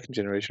at the second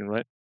generation,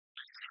 right?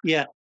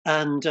 Yeah,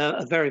 and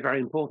a very, very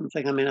important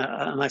thing, I mean,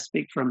 and I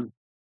speak from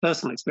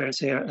personal experience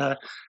here,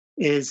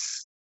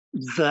 is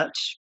that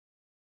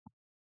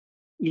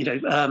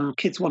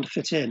kids want to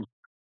fit in,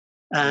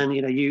 and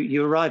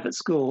you arrive at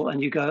school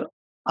and you go,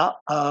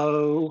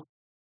 uh-oh,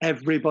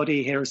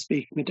 everybody here is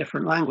speaking a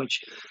different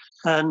language.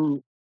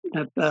 And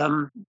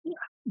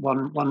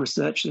one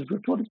researcher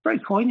reported very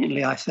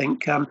poignantly, I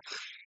think,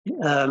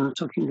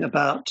 talking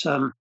about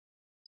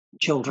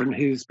children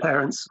whose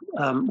parents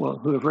who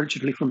are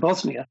originally from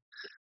Bosnia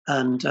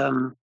and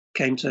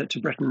came to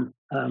Britain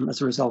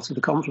as a result of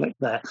the conflict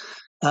there,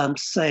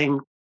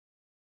 turning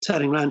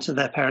around to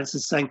their parents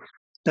and saying,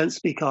 "Don't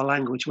speak our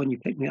language when you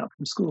pick me up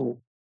from school."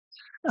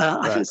 Right.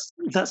 I think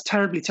that's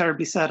terribly,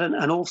 terribly sad,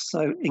 and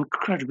also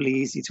incredibly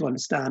easy to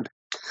understand.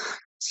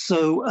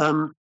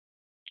 So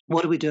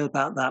what do we do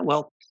about that?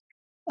 Well,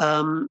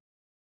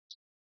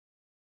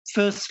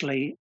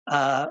 firstly,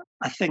 I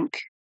think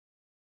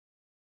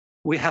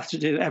we have to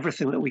do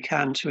everything that we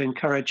can to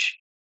encourage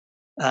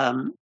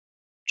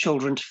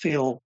children to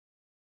feel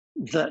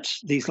that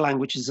these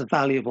languages are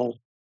valuable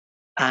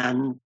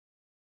and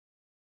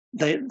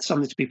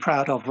something to be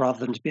proud of rather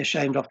than to be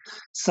ashamed of,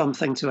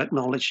 something to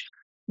acknowledge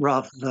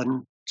rather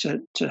than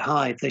to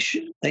hide.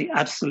 They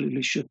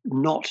absolutely should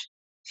not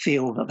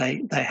feel that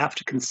they have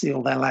to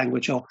conceal their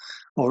language or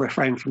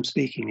refrain from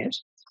speaking it.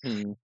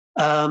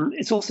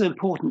 It's also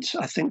important,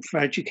 I think, for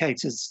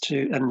educators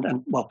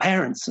and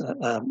parents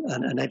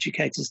and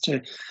educators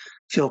to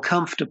feel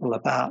comfortable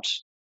about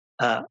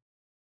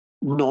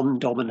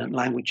non-dominant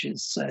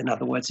languages. In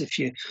other words, if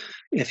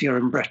you're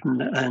in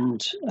Britain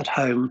and at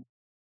home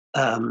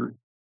a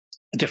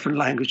different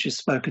language is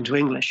spoken to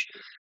English,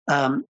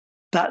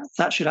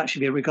 that should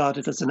actually be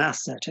regarded as an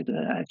asset,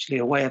 actually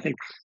a way of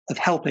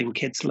helping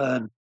kids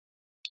learn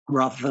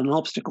rather than an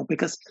obstacle.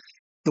 Because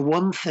the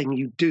one thing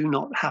you do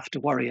not have to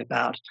worry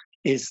about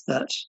is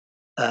that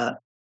a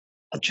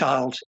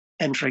child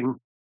entering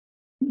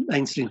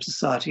mainstream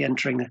society,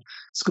 entering a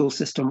school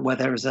system where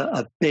there is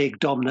a big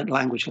dominant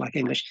language like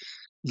English,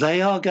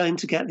 they are going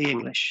to get the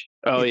English.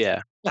 Oh,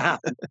 yeah.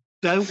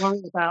 Don't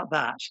worry about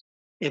that.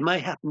 It may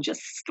happen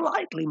just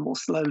slightly more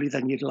slowly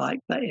than you'd like,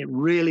 but it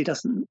really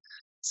doesn't.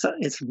 So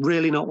it's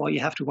really not what you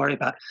have to worry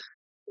about.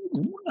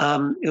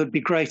 It would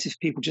be great if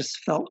people just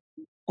felt,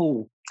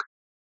 oh,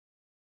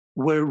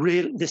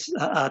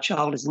 our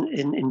child is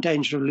in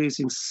danger of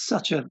losing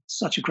such a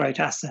great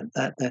asset,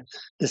 that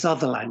this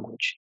other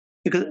language,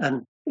 because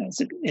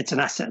it's an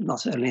asset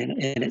not only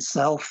in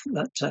itself,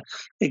 but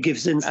it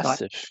gives insight.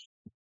 Massive.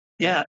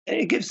 Yeah,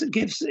 it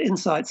gives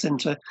insights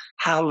into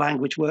how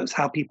language works,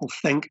 how people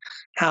think,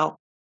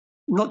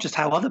 not just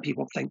how other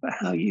people think, but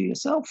how you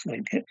yourself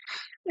think.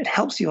 It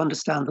helps you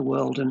understand the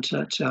world and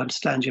to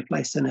understand your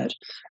place in it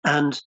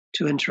and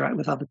to interact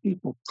with other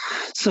people.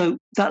 So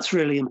that's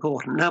really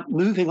important. Now,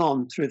 moving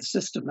on through the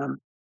system,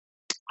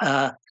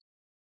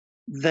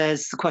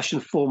 there's the question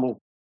of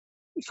formal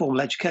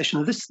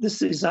education.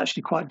 This is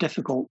actually quite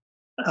difficult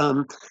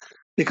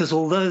because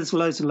although there's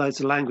loads and loads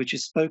of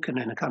languages spoken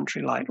in a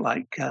country like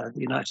the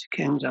United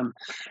Kingdom,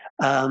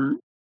 the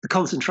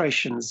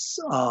concentrations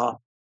are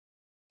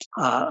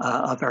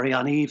very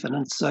uneven,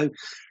 and so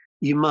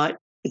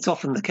it's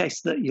often the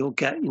case that you'll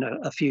get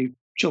a few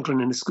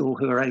children in a school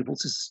who are able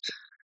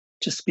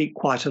to speak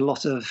quite a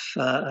lot of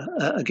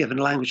a given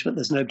language, but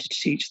there's nobody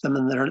to teach them,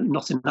 and there are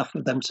not enough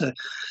of them to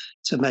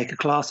make a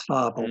class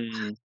viable.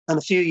 And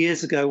a few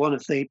years ago,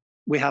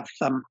 we have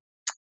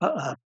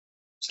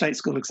state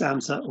school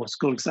exams or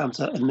school exams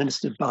are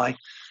administered by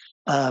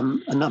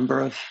a number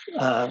of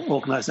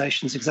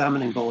organisations,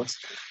 examining boards,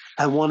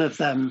 and one of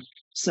them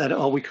said,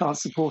 "Oh, we can't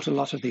support a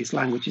lot of these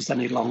languages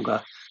any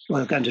longer.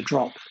 We're going to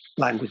drop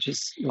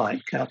languages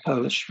like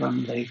Polish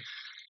from the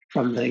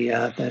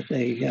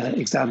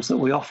exams that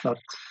we offer."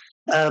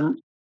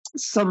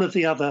 Some of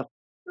the other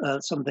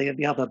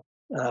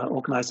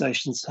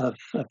organisations have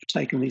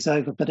taken these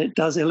over, but it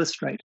does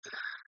illustrate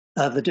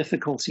the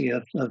difficulty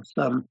of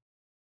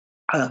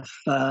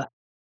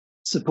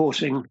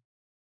supporting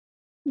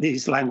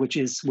these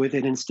languages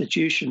within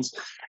institutions,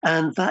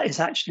 and that is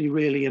actually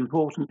really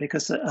important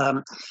because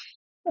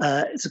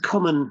it's a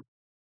common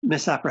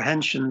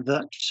misapprehension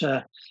that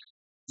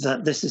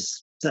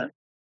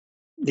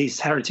these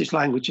heritage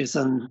languages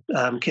and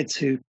kids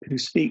who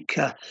speak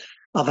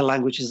other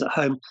languages at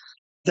home,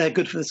 they're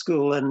good for the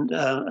school and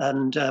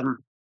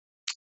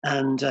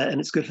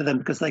it's good for them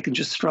because they can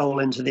just stroll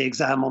into the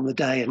exam on the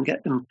day and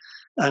get them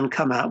and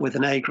come out with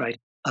an A grade.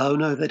 Oh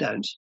no, they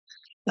don't.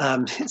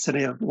 It's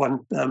only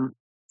one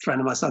friend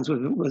of my son's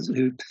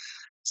who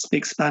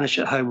speaks Spanish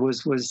at home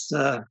was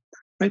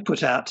very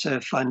put out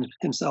to find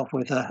himself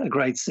with a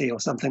grade C or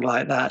something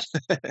like that.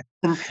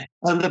 and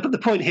the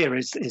point here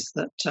is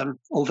that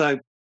although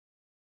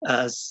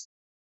as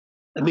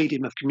a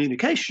medium of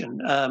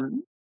communication,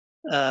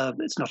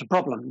 it's not a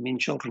problem. I mean,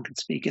 children can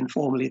speak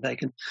informally. They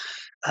can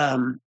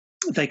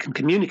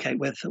communicate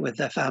with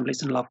their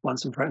families and loved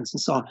ones and friends and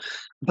so on.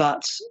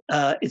 But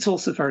it's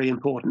also very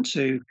important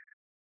to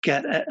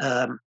get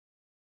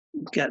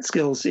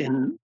skills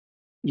in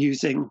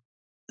using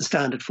the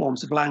standard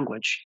forms of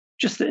language,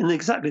 just in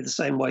exactly the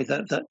same way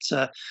that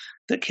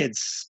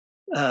kids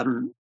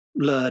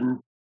learn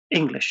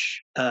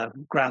English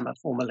grammar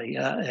formally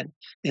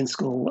in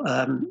school,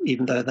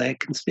 even though they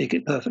can speak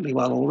it perfectly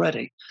well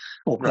already,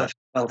 or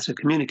perfectly well to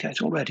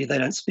communicate already. They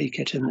don't speak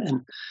it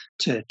in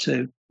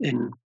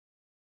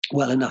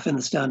well enough in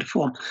the standard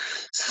form.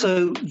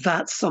 So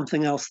that's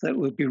something else that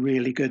would be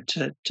really good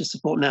to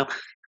support. Now,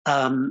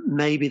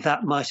 maybe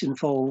that might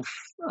involve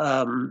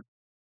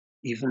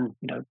even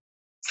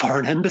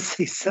foreign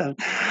embassies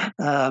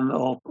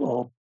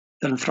or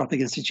philanthropic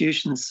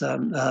institutions for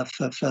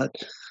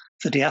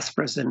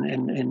diasporas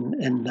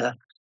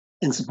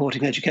in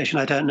supporting education.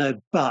 I don't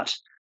know, but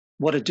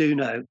what I do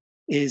know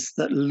is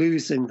that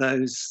losing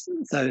those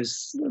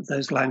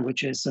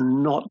languages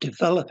and not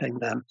developing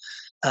them,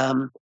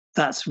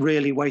 that's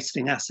really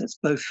wasting assets,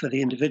 both for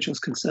the individuals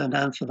concerned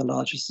and for the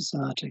larger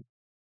society.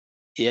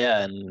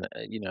 Yeah, and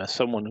as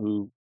someone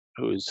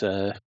who's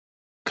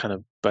kind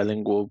of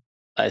bilingual,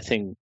 I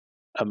think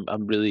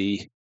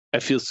I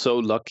feel so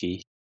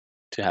lucky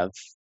to have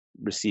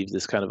received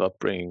this kind of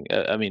upbringing.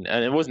 I mean,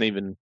 and it wasn't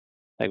even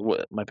like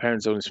what my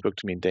parents only spoke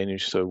to me in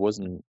Danish, so it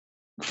wasn't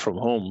from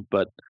home,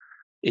 but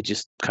it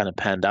just kind of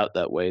panned out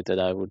that way that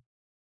I would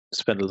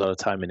spend a lot of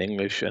time in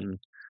English, and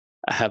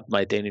I have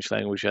my Danish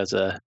language as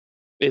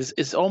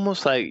it's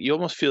almost like you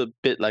almost feel a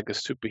bit like a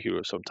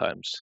superhero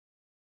sometimes,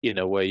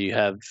 where you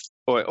have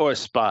or a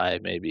spy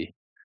maybe,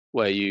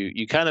 where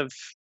you kind of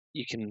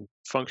you can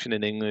function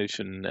in English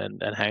and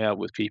hang out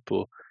with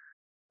people,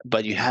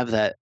 but you have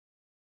that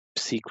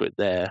secret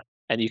there,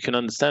 and you can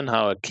understand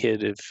how a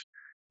kid, if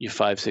you're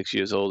 5, 6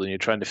 years old and you're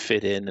trying to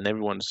fit in and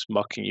everyone's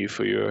mocking you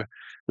for your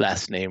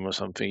last name or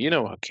something,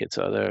 how kids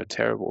are. They're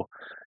terrible.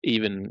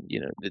 Even,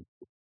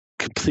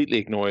 completely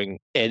ignoring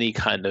any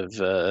kind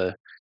of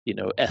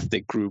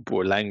ethnic group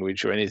or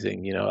language or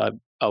anything.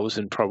 I was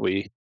in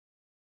probably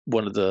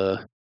one of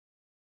the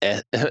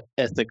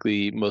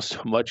ethnically most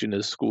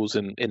homogenous schools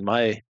in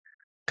my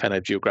kind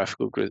of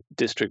geographical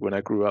district when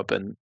I grew up,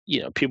 and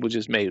people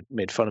just made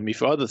fun of me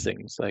for other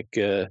things like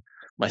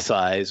my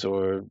size,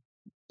 or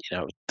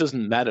it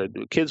doesn't matter.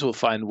 Kids will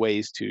find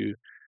ways to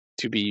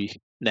be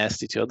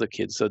nasty to other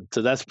kids. So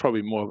that's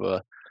probably more of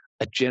a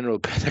general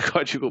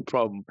pedagogical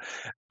problem.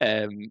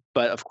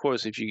 But of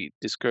course, if you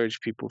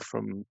discourage people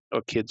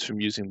or kids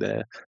from using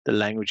the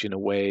language in a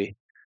way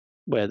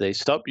where they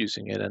stop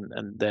using it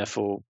and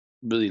therefore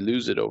really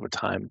lose it over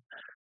time,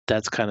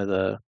 that's kind of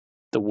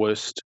the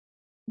worst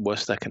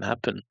that can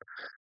happen.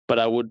 But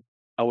I would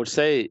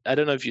say, I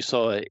don't know if you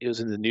saw it, it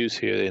was in the news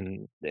here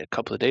a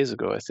couple of days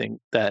ago, I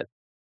think, that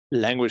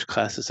language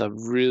classes are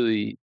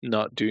really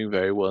not doing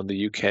very well in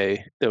the UK.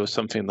 There was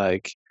something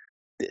like,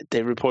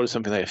 they reported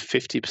something like a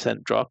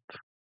 50% drop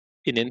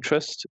in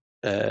interest.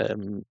 I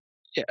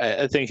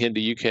think in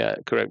the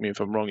UK, correct me if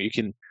I'm wrong, you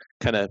can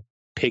kind of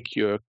pick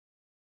your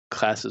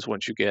classes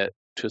once you get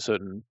to a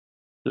certain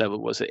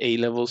level. Was it A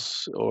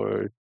levels,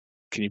 or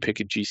can you pick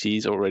a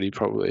GCs already?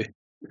 Probably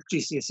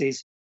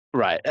GCSEs.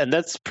 Right, and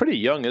that's pretty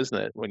young, isn't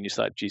it, when you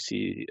start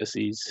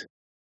GCSEs?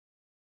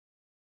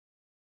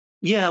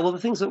 Yeah, well, the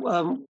things that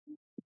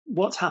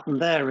what's happened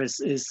there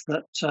is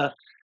that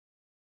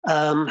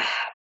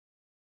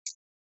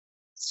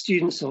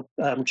students or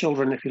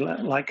children, if you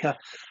like,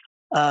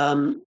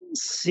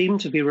 seem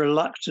to be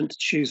reluctant to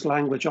choose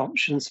language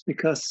options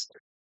because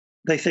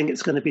they think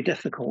it's going to be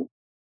difficult,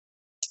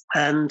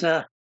 and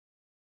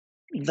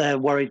they're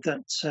worried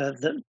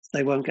that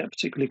they won't get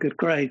particularly good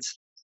grades.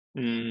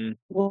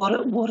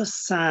 What a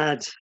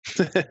sad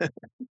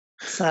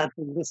sad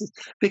thing this is,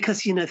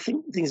 because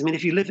things. I mean,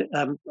 if you live,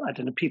 I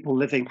don't know, people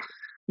living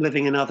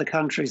in other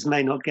countries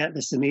may not get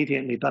this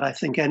immediately, but I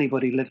think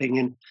anybody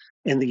living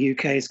in the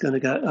UK is going to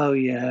go, oh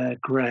yeah,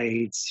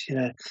 grades,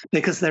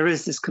 because there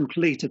is this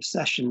complete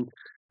obsession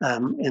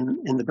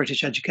in the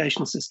British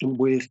educational system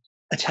with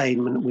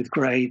attainment, with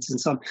grades and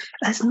so on.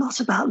 It's not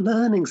about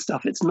learning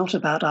stuff. It's not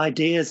about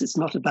ideas. It's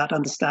not about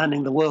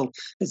understanding the world.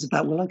 It's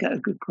about, will I get a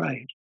good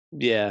grade?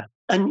 Yeah.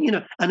 And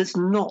and it's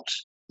not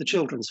the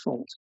children's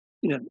fault.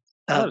 Not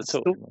at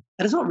all.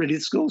 And it's not really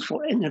the school's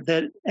fault.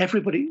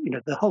 Everybody,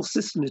 the whole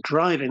system is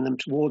driving them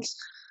towards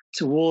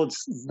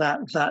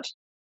that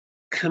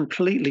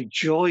completely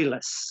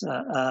joyless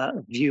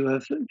view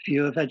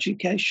of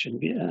education.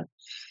 Yeah.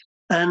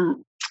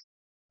 And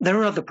there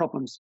are other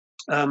problems.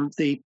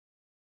 The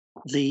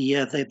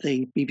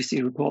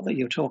BBC report that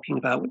you're talking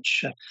about,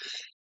 which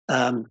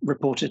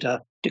reported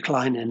a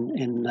decline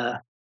in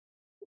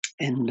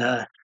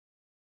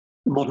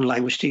modern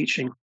language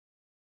teaching,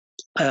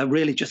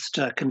 really just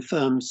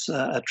confirms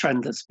a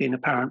trend that's been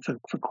apparent for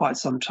quite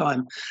some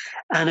time.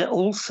 And it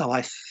also,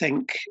 I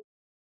think,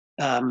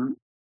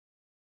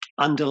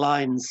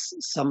 underlines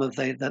some of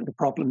the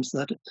problems,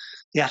 that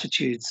the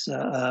attitudes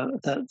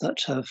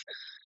that have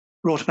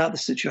brought about the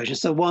situation.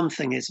 So one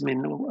thing is, I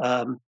mean,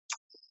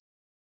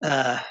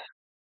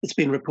 it's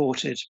been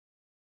reported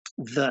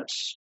that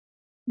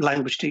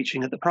language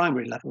teaching at the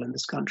primary level in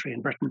this country,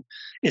 in Britain,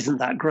 isn't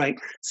that great.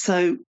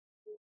 So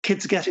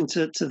kids are getting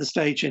to the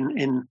stage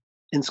in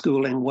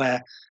schooling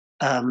where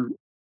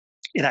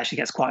it actually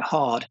gets quite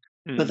hard,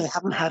 but they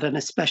haven't had an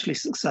especially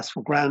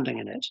successful grounding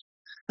in it,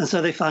 and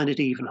so they find it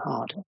even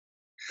harder.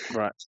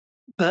 Right.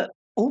 But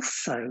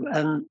also,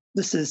 and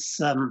this is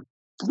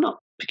not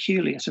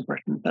peculiar to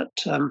Britain, but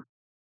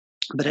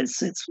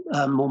it's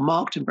more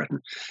marked in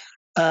Britain.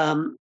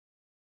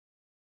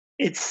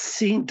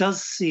 It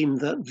does seem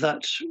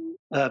that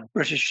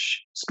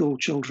British school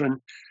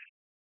children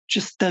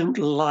just don't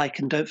like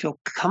and don't feel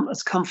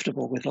as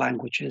comfortable with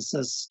languages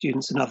as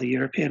students in other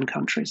European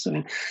countries. I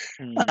mean,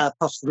 part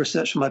of the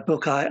research for my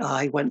book,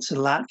 I went to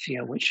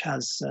Latvia, which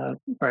has a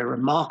very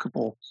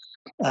remarkable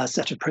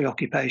set of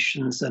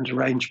preoccupations and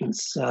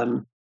arrangements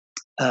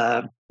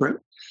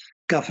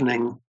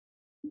governing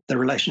the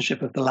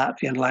relationship of the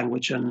Latvian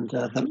language and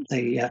that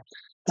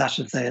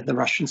of the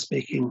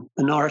Russian-speaking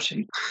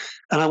minority.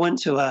 And I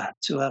went to a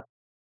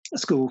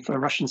school for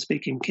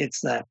Russian-speaking kids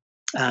there,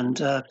 and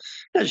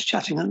just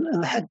chatting,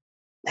 and the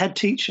head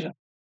teacher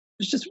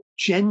was just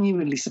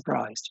genuinely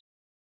surprised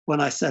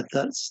when I said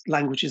that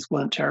languages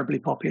weren't terribly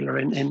popular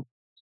in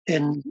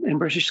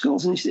British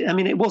schools. And I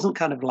mean, it wasn't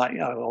kind of like,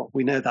 oh, well,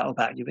 we know that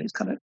about you, but it's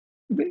kind of,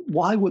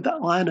 why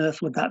on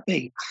earth would that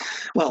be?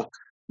 Well,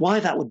 why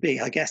that would be,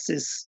 I guess,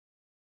 is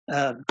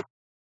there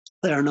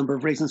are a number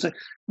of reasons. So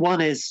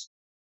one is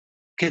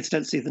kids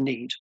don't see the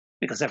need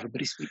because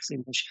everybody speaks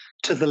English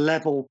to the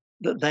level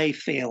that they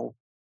feel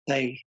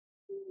is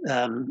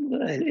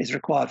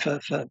required for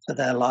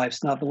their lives.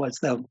 In other words,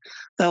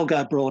 they'll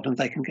go abroad and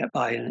they can get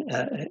by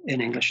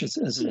in English as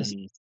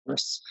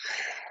tourists.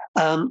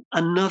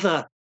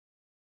 Another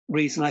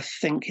reason I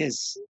think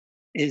is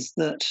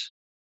that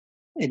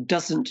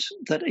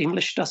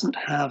English doesn't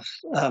have,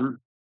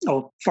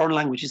 or foreign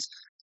languages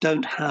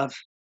don't have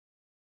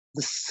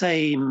the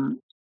same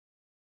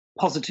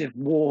positive,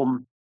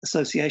 warm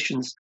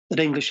associations that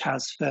English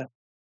has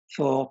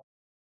for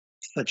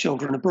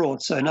children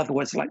abroad. So, in other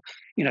words, like,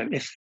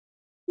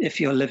 if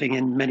you're living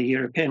in many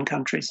European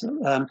countries,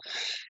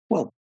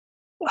 well,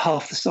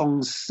 half the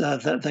songs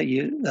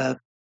that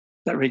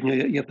are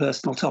in your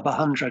personal top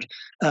 100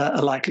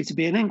 are likely to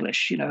be in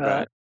English.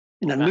 Right.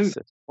 In a movie,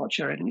 watch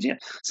your English. Yeah.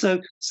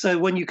 So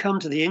when you come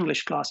to the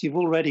English class, you've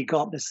already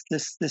got this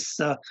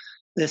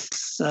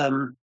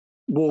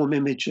warm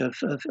image of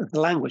the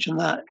language, and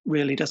that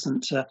really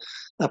doesn't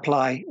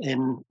apply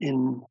in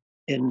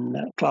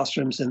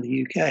classrooms in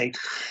the UK.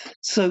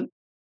 So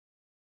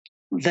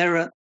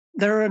there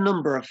are a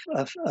number of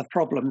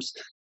problems,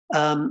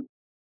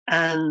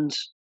 and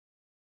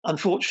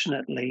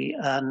unfortunately,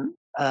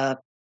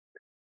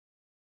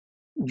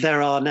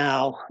 there are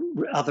now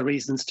other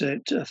reasons for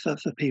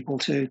people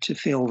to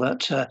feel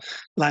that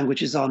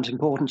languages aren't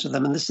important to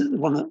them. And this is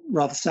one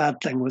rather sad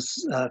thing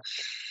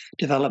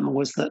development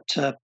was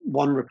that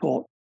one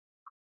report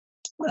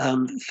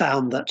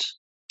found that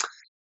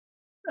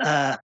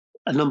a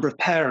number of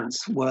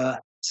parents were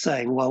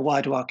saying, well,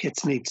 why do our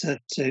kids need to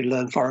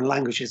learn foreign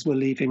languages? We're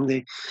leaving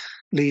the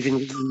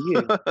EU.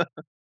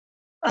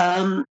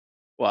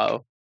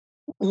 Wow.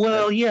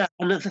 Well, yeah.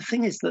 And the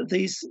thing is that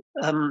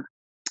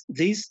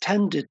these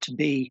tended to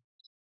be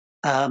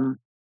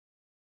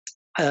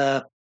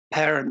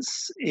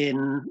parents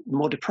in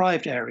more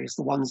deprived areas,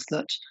 the ones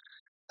that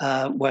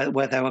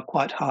where there were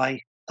quite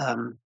high,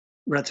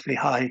 relatively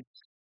high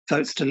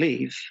votes to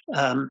leave.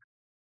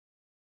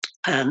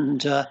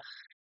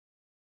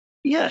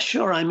 Yeah,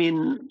 sure. I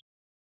mean,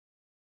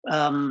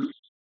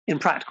 in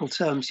practical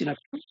terms,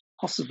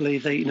 possibly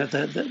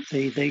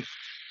the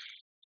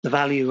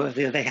value of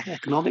the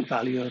economic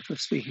value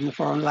of speaking a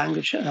foreign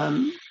language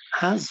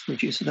has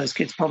reduced for those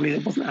kids. Probably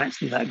it wasn't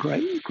actually that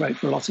great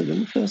for a lot of them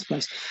in the first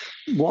place.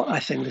 What I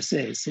think this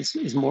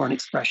is more an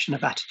expression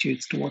of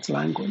attitudes towards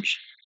language.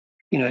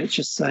 It's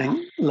just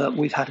saying, look,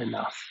 we've had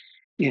enough.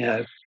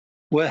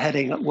 We're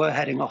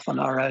heading off on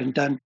our own.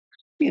 Don't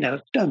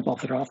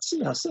bother us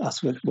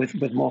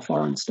with more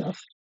foreign stuff.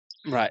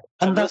 Right.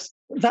 And that's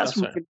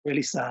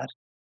really sad.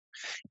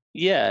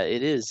 Yeah,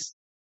 it is.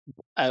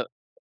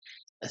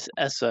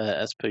 As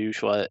per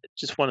usual, I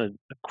just wanted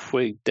a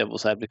quick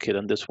devil's advocate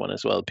on this one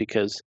as well,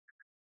 because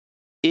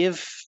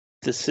if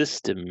the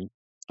system,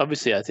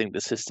 obviously, I think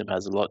the system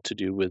has a lot to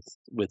do with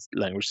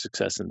language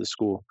success in the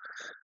school,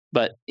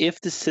 but if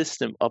the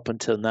system up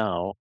until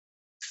now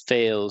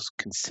fails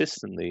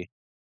consistently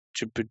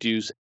to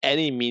produce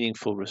any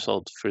meaningful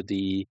result for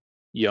the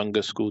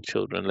younger school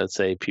children, let's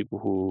say people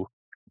who,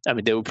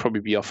 they would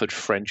probably be offered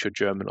French or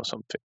German or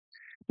something,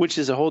 which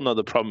is a whole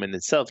nother problem in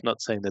itself.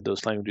 Not saying that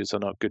those languages are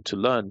not good to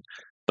learn,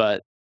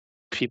 but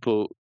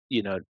people,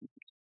 the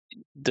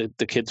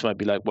kids might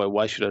be like, well,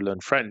 why should I learn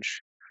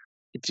French?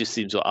 It just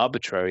seems so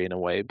arbitrary in a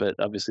way, but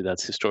obviously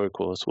that's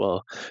historical as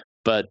well.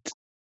 But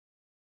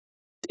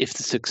if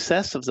the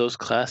success of those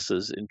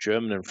classes in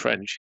German and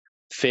French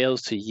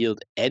fails to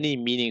yield any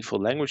meaningful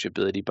language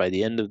ability by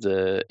the end of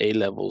the A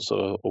levels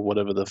or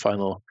whatever the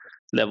final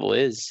level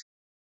is,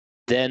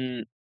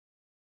 then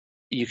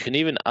you can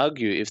even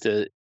argue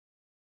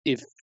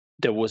if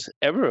there was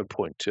ever a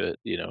point to it,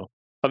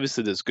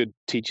 obviously there's good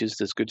teachers,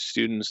 there's good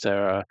students,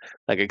 there are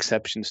like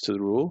exceptions to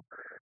the rule.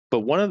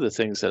 But one of the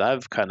things that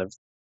I've kind of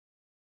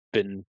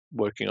been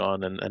working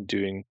on and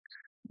doing,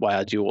 why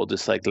I do all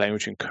this like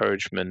language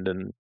encouragement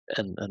and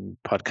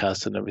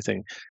podcasts and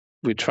everything,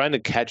 we're trying to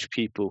catch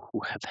people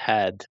who have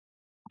had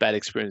bad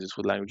experiences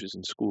with languages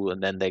in school,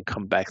 and then they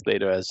come back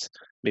later as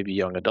maybe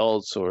young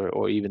adults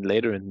or even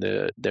later in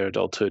their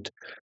adulthood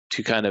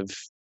to kind of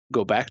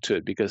go back to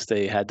it because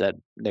they had that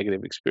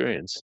negative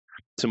experience.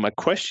 So my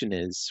question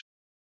is,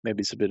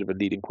 maybe it's a bit of a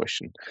leading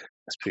question,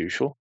 as per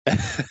usual.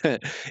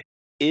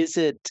 Is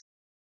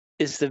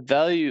the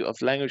value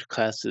of language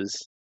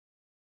classes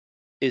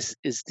is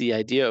the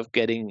idea of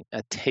getting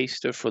a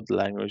taster for the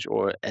language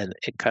or a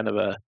kind of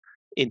a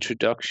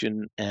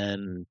introduction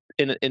and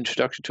in an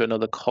introduction to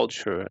another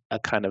culture, a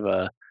kind of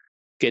a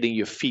getting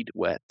your feet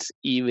wet,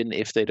 even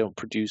if they don't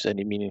produce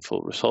any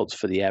meaningful results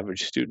for the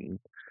average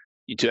student,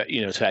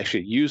 to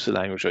actually use the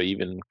language or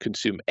even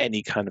consume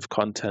any kind of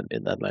content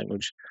in that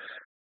language.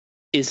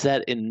 Is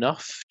that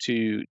enough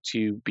to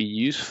be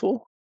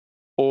useful,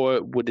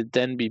 or would it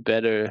then be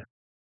better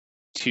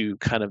to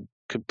kind of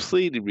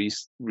completely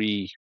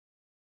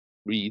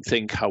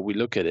rethink how we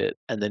look at it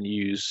and then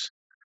use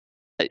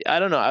I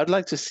don't know. I'd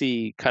like to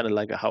see kind of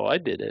like how I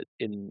did it.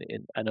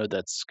 I know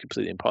that's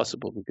completely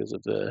impossible because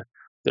of the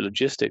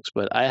logistics,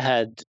 but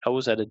I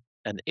was at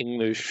an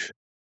English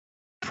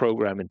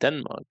program in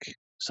Denmark,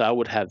 so I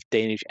would have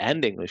Danish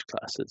and English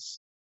classes.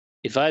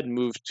 If I had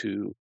moved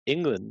to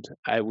England,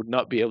 I would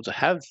not be able to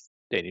have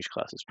Danish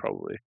classes,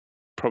 probably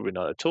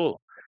not at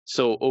all.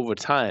 So over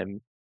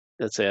time,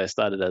 let's say I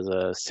started as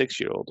a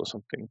 6-year-old or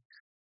something,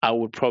 I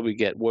would probably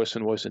get worse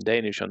and worse in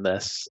Danish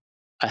unless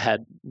I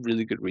had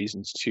really good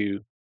reasons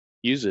to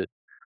use it.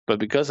 But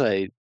because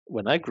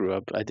when I grew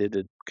up, I did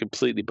it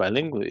completely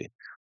bilingually.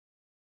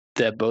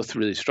 They're both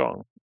really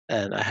strong,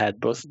 and I had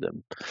both of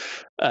them.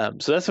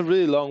 So that's a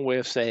really long way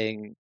of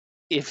saying,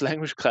 if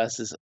language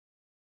classes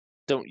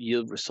don't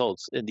yield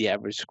results in the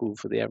average school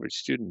for the average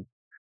student,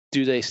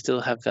 do they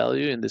still have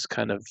value in this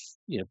kind of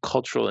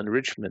cultural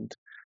enrichment?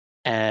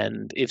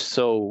 And if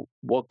so,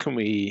 what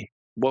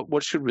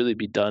should really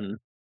be done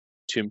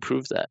to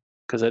improve that?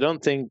 Because I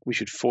don't think we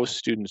should force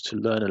students to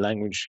learn a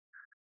language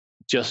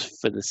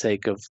just for the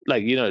sake of,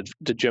 like,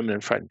 the German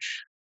and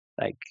French.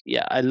 Like,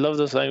 yeah, I love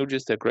those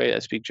languages. They're great. I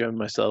speak German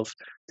myself.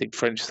 I think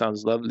French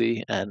sounds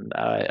lovely, and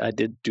I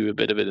did do a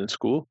bit of it in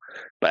school.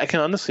 But I can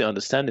honestly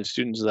understand if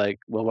students are like,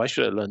 well, why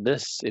should I learn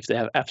this if they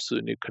have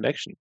absolutely no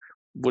connection?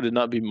 Would it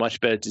not be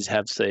much better to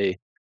have, say,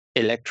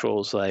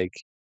 electorals like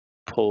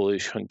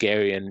Polish,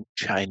 Hungarian,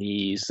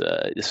 Chinese?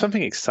 There's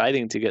something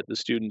exciting to get the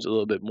students a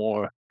little bit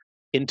more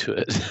into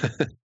it.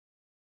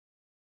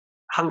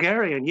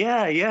 Hungarian,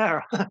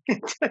 yeah.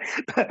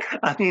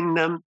 I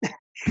mean,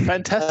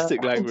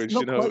 fantastic language,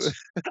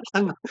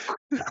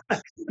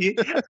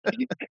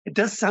 It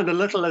does sound a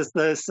little as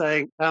though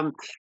saying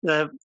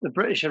the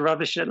British are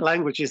rubbish at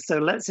languages, so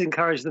let's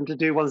encourage them to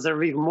do ones that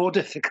are even more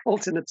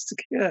difficult and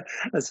obscure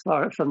as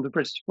far from the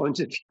British point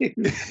of view.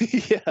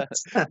 Yeah,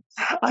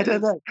 I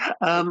don't know.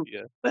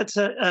 But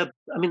I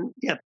mean,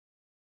 yeah.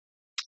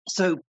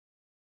 So,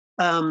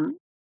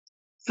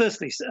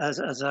 firstly,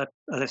 as I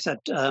said,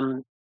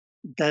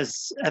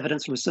 there's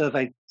evidence from a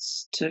survey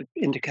to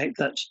indicate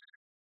that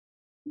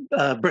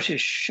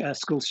British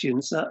school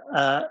students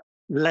are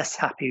less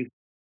happy,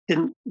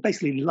 didn't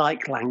basically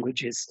like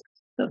languages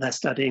that they're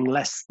studying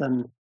less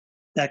than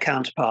their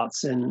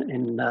counterparts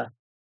in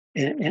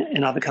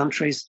other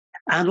countries,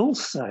 and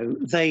also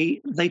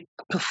they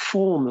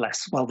perform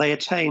less well. They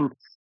don't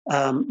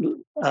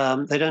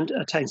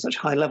attain such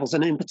high levels,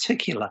 and in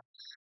particular,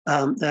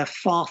 there are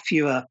far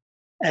fewer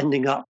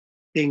ending up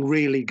being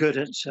really good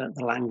at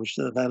the language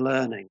that they're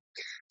learning.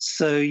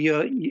 So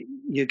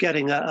you're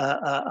getting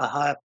a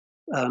higher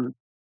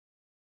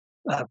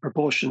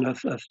proportion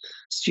of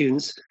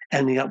students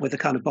ending up with a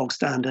kind of bog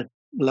standard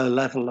low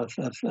level of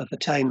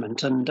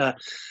attainment. And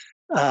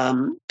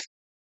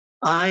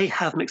I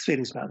have mixed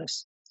feelings about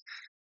this,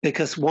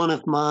 because one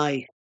of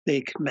my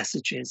big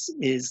messages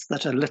is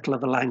that a little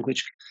of a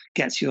language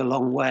gets you a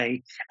long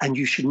way, and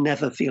you should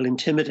never feel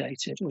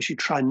intimidated, or should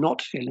try not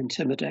to feel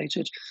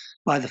intimidated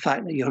by the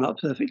fact that you're not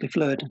perfectly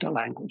fluent in a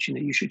language.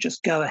 You should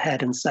just go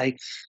ahead and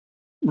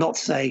not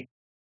say,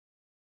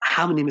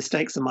 how many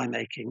mistakes am I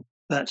making,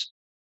 but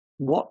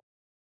what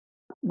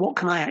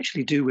can I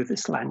actually do with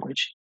this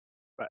language?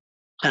 Right.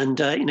 And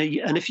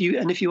and if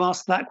you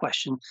ask that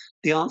question,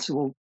 the answer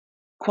will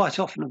quite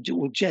often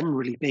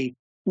generally be,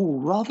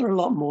 rather a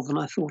lot more than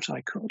I thought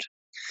I could.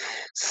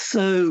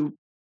 So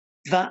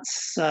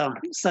that's I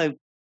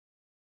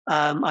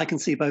can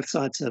see both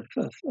sides of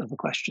the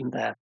question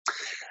there.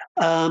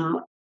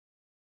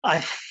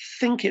 I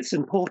think it's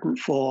important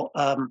for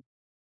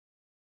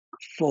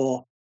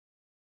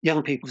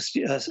young people,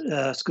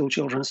 school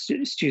children,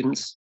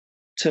 students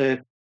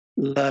to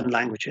learn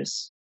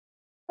languages.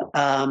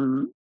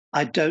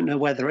 I don't know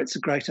whether it's a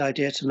great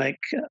idea to make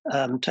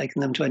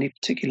taking them to any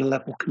particular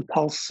level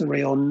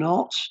compulsory or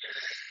not,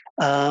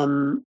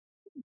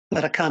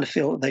 but I kind of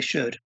feel that they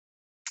should.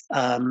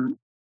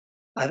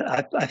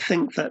 I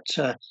think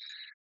that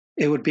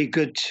it would be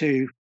good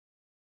to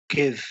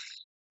give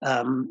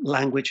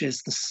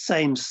languages the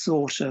same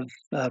sort of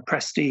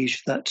prestige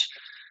that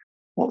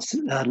what's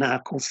now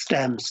called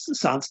STEM,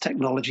 science,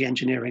 technology,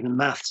 engineering, and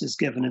maths, is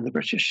given in the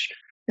British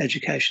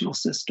educational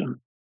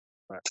system.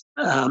 Right.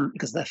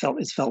 Because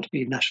it's felt to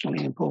be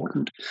nationally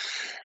important.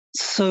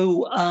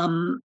 So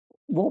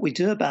what we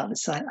do about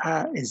this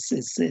is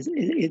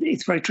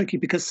it's very tricky,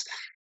 because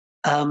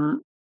I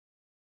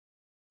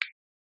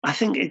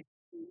think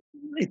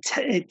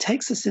it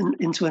takes us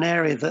into an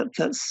area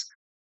that's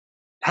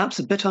perhaps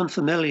a bit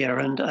unfamiliar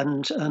and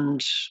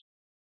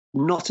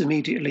not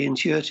immediately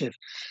intuitive,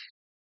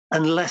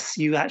 unless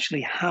you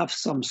actually have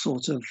some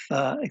sort of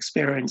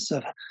experience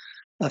of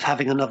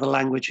having another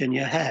language in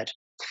your head.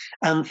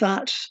 And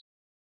that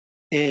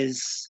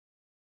is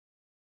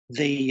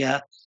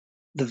the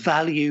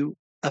value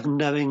of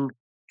knowing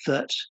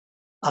that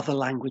other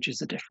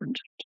languages are different,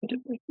 to put it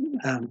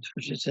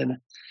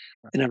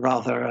in a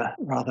rather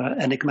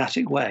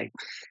enigmatic way.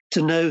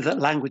 To know that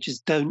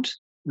languages don't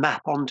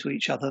map onto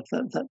each other,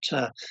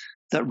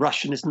 that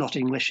Russian is not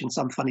English in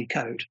some funny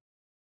code.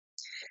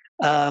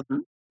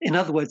 In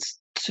other words,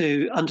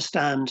 to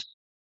understand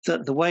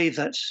that the way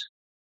that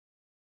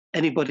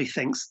anybody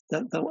thinks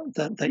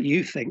that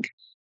you think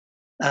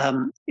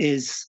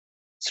is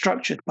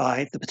structured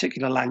by the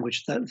particular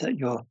language that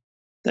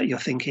you're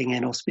thinking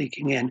in or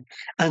speaking in,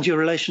 and your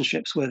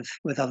relationships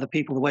with other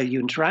people, the way you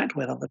interact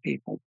with other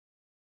people,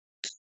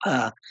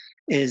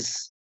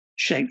 is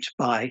shaped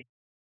by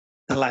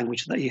the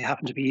language that you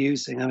happen to be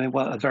using. I mean,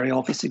 a very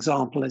obvious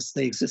example is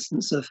the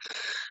existence of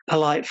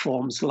polite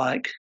forms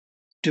like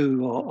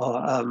du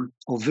or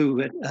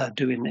vous,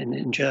 du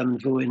in German,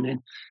 vous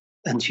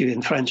and tu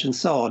in French, and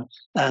so on,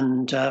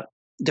 and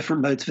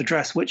different modes of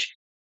address, which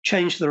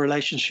change the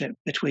relationship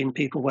between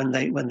people when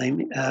they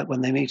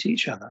meet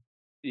each other.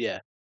 Yeah.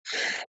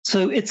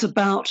 So it's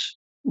about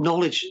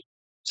knowledge.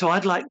 So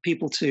I'd like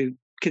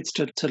kids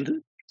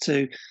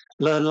to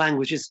learn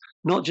languages,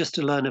 not just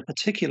to learn a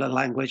particular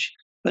language,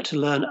 but to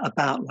learn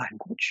about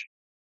language.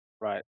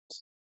 Right.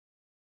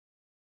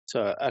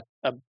 So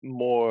a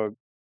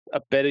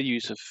better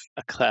use of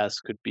a class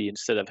could be,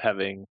 instead of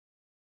having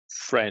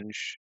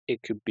French,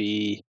 it could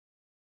be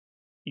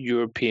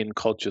European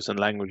cultures and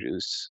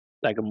languages,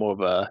 like a more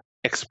of a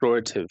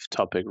explorative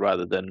topic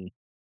rather than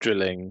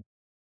drilling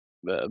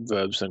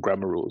verbs and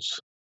grammar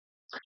rules.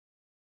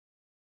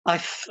 I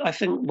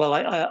think. Well,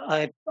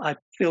 I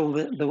feel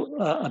that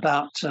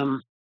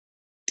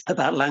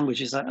about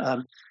languages at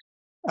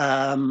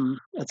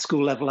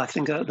school level. I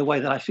think the way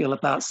that I feel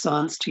about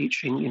science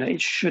teaching,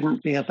 it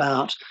shouldn't be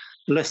about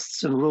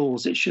lists and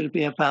rules. It should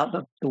be about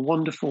the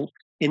wonderful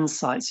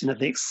insights,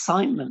 the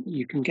excitement that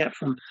you can get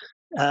from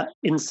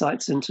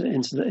insights into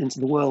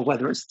the world,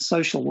 whether it's the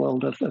social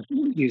world of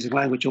using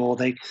language, or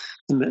the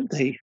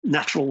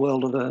natural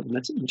world, or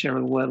the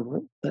material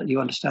world that you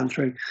understand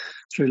through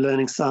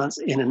learning science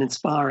in an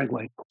inspiring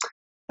way.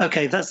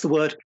 Okay, that's the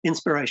word,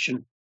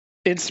 inspiration.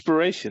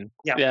 Inspiration.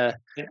 Yeah.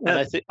 And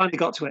I think finally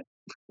got to it.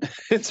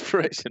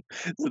 Inspiration.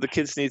 So the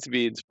kids need to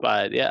be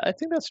inspired. Yeah, I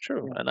think that's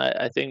true. And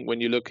I think when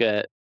you look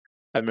at,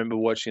 I remember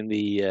watching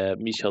the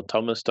Michel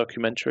Thomas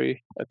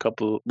documentary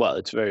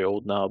it's very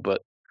old now,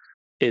 but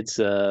it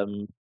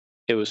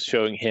was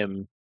showing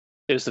him,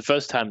 it was the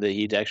first time that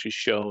he'd actually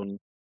shown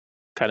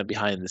kind of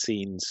behind the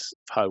scenes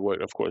how it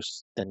worked. Of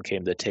course, then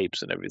came the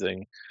tapes and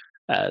everything,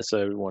 so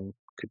everyone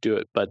could do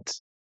it. But,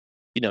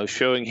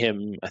 showing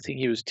him, I think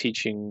he was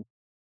teaching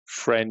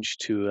French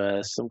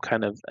to some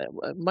kind of,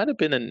 it might have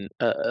been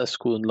a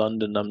school in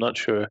London, I'm not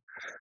sure.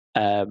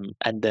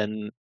 And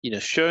then,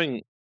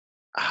 showing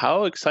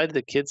how excited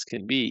the kids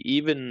can be,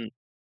 even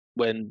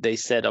when they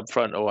said up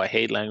front, "Oh, I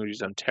hate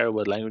languages, I'm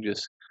terrible at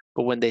languages."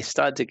 But when they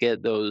start to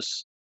get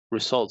those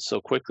results so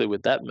quickly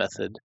with that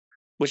method,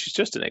 which is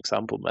just an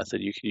example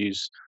method, you can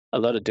use a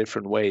lot of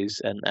different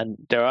ways. And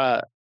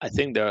I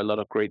think there are a lot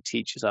of great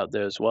teachers out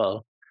there as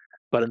well.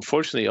 But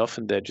unfortunately,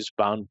 often they're just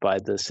bound by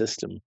the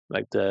system.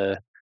 Like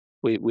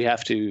we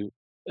have to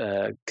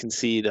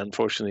concede,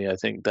 unfortunately, I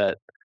think that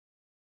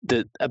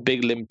a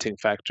big limiting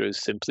factor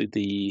is simply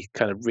the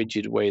kind of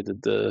rigid way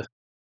that the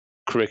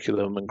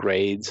curriculum and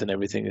grades and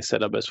everything is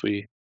set up, as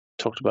we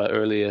talked about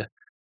earlier.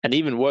 And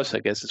even worse, I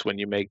guess, is when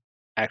you make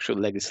actual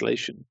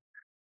legislation.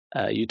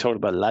 You talked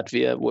about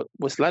Latvia.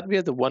 Was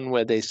Latvia the one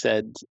where they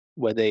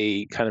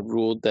kind of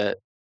ruled that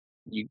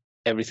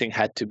everything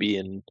had to be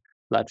in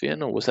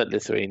Latvian, or was that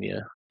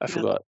Lithuania? I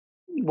forgot.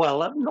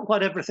 Well, not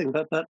quite everything,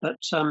 but that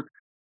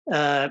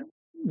we're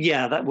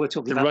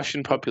talking about. The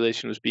Russian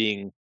population was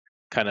being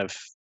kind of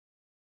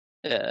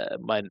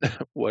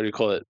what do you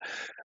call it?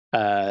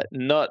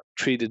 Not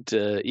treated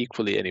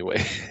equally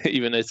anyway,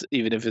 even if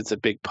it's a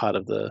big part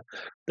of the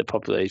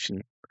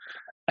population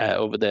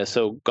over there.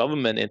 So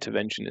government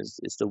intervention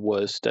is the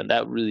worst, and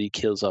that really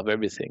kills off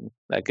everything.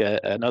 Like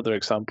another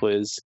example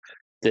is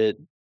that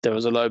there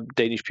was a lot of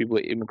Danish people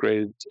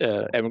emigrated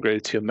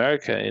to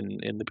America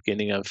in the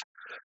beginning of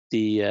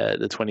the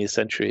 20th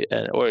century,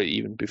 or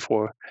even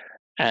before,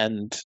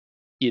 and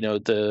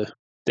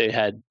they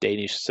had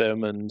Danish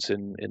sermons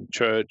in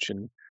church,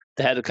 and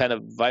they had a kind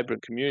of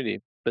vibrant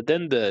community. But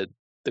then the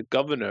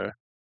governor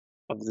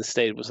of the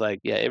state was like,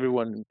 yeah,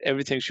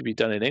 everything should be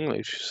done in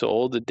English. So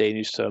all the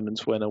Danish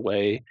sermons went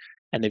away.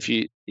 And if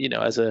you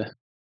as a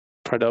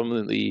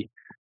predominantly,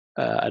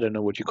 I don't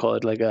know what you call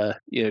it, like a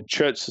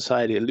church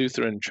society, a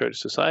Lutheran church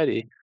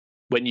society,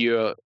 when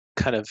you're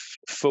kind of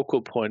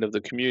focal point of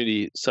the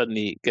community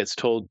suddenly gets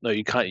told, no,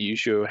 you can't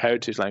use your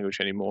heritage language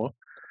anymore,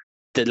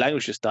 the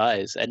language just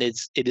dies, and it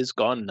is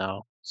gone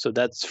now. So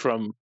that's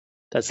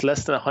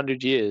less than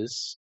 100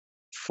 years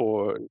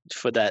for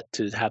that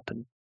to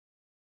happen.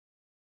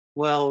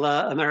 Well,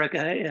 America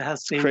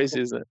has been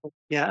crazy, isn't it?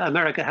 Yeah,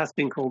 America has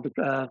been called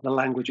the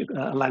language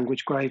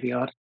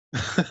graveyard,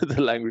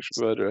 the language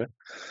murderer.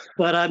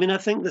 But I mean, I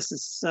think this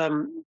is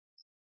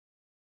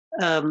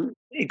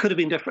it could have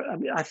been different. I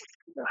mean,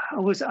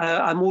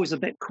 I'm always a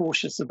bit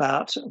cautious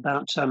about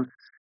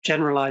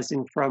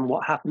generalizing from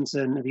what happens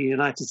in the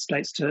United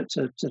States to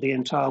the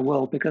entire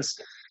world, because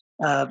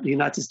the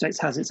United States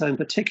has its own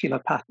particular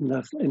pattern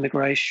of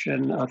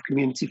immigration, of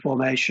community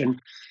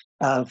formation,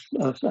 of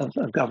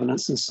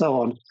governance, and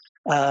so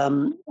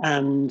on.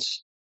 And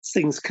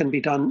things can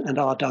be done and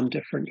are done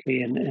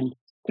differently in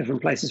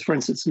different places. For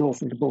instance,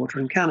 north of the border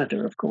in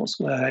Canada, of course,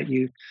 where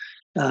you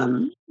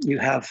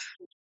have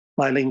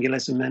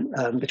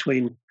bilingualism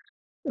between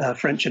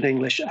French and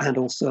English, and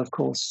also, of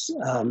course,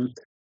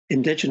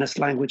 indigenous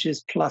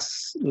languages,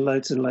 plus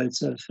loads and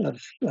loads of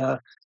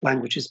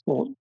languages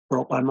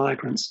brought by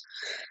migrants.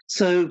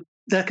 So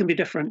there can be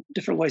different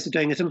ways of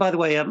doing it. And by the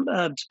way,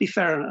 to be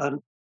fair,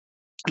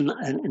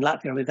 in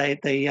Latvia, I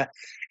mean,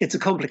 it's a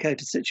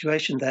complicated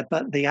situation there,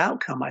 but the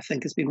outcome, I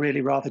think, has been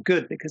really rather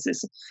good because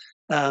it's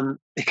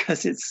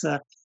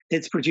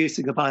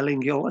producing a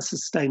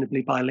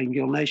sustainably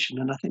bilingual nation,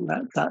 and I think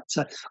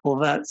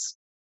that's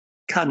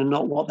kind of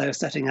not what they were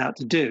setting out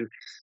to do.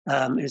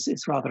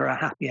 It's rather a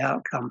happy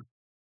outcome.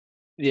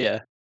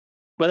 Yeah,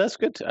 but that's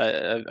good.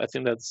 I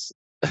think that's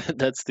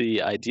that's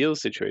the ideal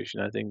situation.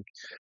 I think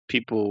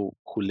people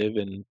who live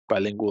in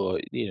bilingual,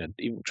 even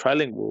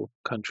trilingual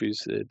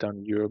countries down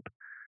in Europe,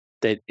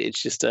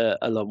 it's just a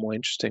lot more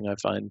interesting. I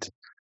find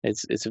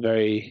it's a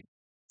very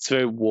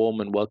warm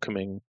and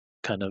welcoming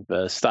kind of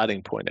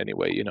starting point.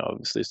 Anyway,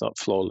 obviously it's not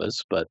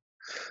flawless, but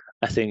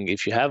I think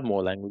if you have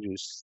more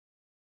languages,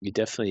 you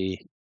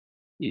definitely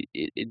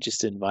it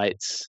just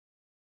invites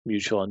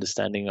mutual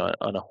understanding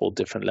on a whole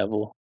different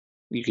level.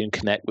 You can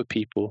connect with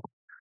people.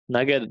 And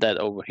I get that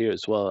over here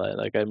as well.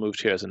 I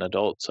moved here as an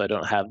adult, so I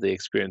don't have the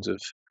experience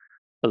of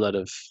a lot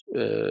of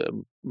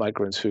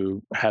migrants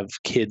who have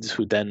kids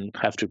who then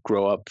have to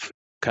grow up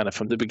kind of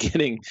from the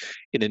beginning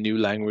in a new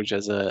language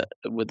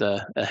with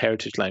a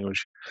heritage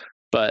language.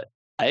 But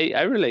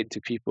I relate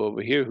to people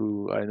over here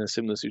who are in a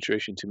similar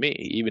situation to me,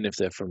 even if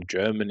they're from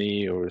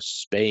Germany or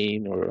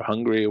Spain or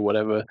Hungary or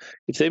whatever.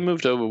 If they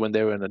moved over when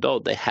they were an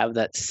adult, they have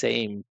that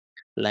same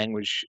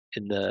language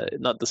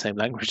not the same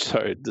language,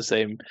 sorry, the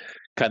same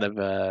kind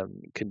of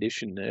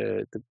condition.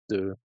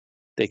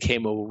 They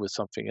came over with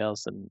something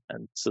else, and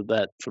so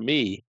that for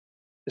me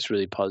is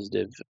really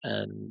positive.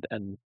 And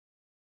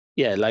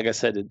yeah, like I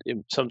said, it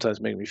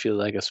sometimes makes me feel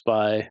like a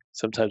spy,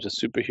 sometimes a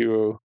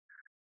superhero.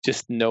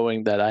 Just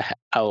knowing that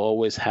I'll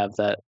always have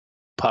that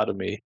part of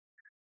me,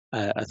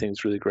 I think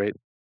it's really great.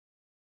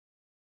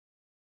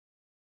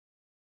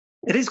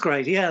 It is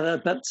great, yeah.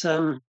 That's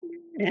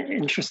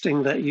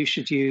interesting that you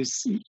should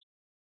use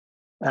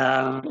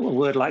a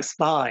word like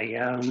spy.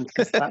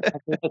 Because that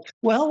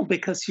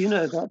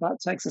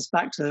takes us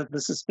back to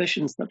the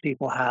suspicions that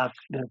people have,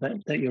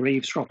 that you're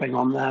eavesdropping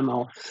on them,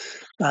 or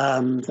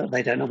that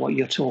they don't know what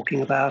you're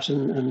talking about,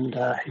 and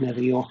that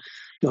you're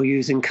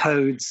using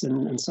codes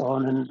and so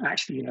on, and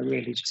actually,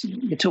 really just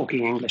you're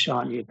talking English,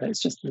 aren't you? But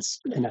it's just this,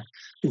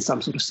 in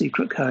some sort of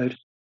secret code.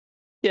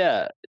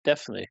 Yeah,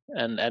 definitely,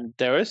 and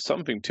there is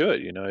something to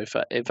it.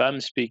 If I'm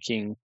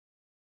speaking,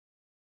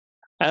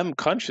 I'm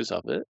conscious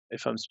of it.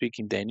 If I'm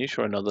speaking Danish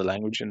or another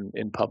language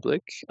in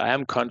public, I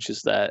am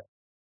conscious that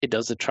it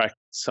does attract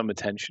some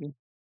attention.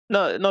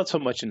 No, not so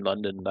much in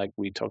London, like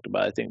we talked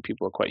about. I think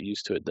people are quite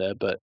used to it there.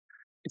 But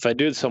if I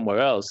do it somewhere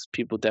else,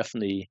 people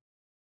definitely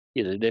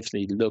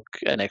look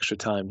an extra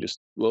time, just,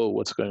 whoa,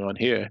 what's going on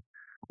here?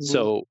 Mm-hmm.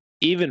 So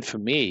even for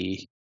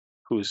me,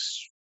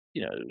 who's,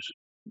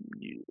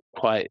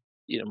 quite,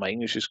 my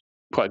English is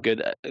quite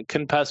good, it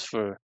can pass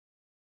for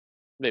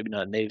maybe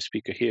not a native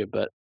speaker here,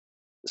 but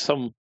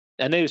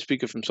a native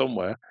speaker from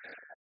somewhere.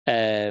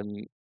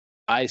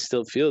 I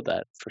still feel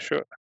that for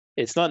sure.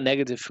 It's not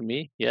negative for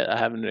me yet. I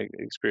haven't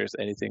experienced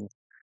anything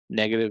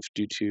negative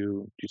due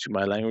to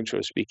my language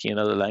or speaking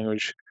another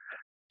language.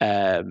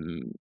 I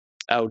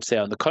would say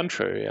on the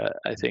contrary,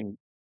 I think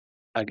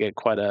I get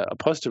quite a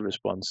positive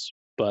response,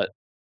 but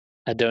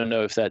I don't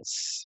know if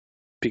that's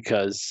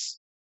because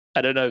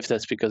of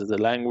the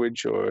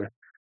language or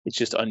it's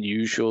just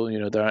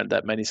unusual. There aren't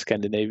that many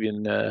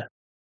Scandinavian.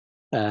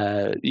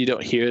 You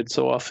don't hear it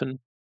so often.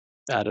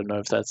 I don't know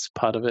if that's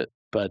part of it,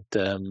 but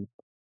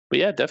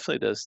yeah, definitely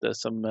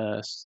there's some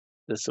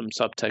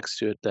subtext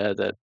to it there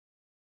that.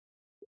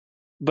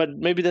 But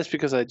maybe that's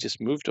because I just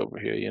moved over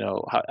here.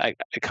 I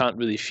can't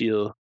really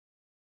feel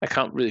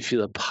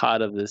a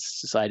part of this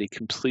society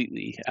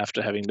completely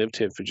after having lived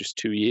here for just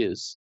 2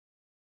 years.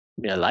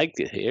 I mean, I liked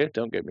it here.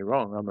 Don't get me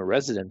wrong. I'm a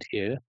resident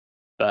here,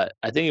 but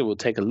I think it will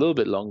take a little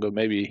bit longer,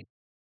 maybe,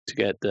 to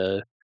get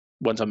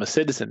once I'm a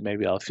citizen,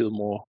 maybe I'll feel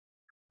more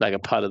like a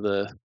part of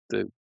a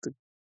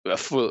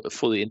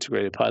fully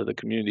integrated part of the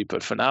community.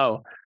 But for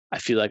now, I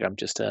feel like I'm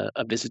just a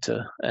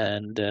visitor,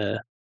 and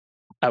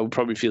I would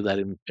probably feel that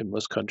in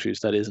most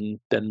countries that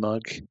isn't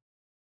Denmark.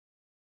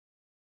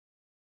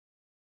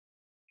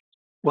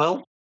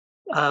 Well,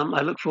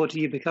 I look forward to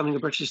you becoming a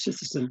British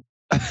citizen.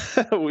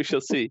 We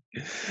shall see.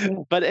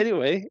 But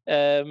anyway,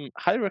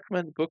 highly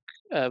recommend the book,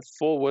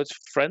 4 Words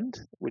for Friend,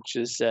 which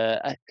is,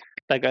 I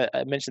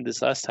mentioned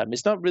this last time,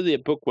 it's not really a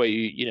book where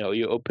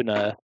you open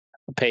a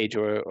page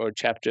or a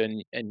chapter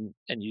and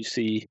you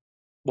see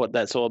what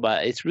that's all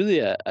about. It's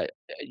really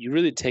you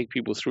really take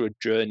people through a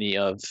journey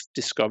of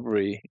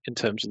discovery in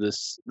terms of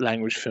this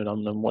language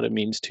phenomenon, what it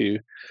means to,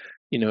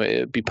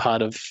 be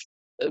part of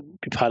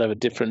a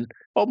different,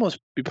 almost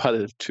be part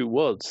of 2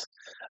 worlds.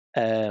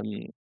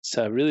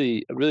 So I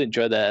really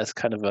enjoyed that as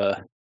kind of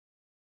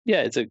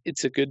Yeah,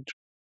 it's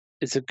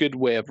a good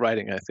way of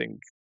writing. I think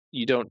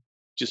you don't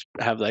just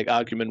have like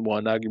argument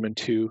 1, argument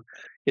 2.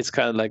 It's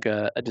kind of like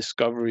a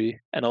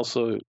discovery, and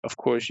also, of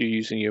course, you're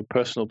using your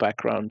personal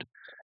background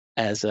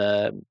as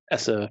a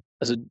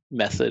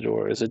method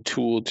or as a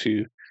tool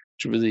to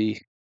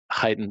really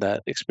heighten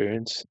that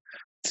experience.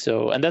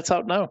 So, and that's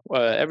out now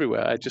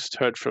everywhere. I just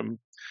heard from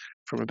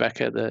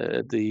Rebecca,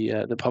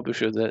 the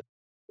publisher, that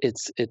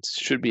it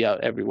should be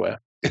out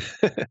everywhere.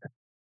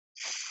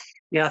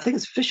 Yeah, I think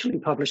it's officially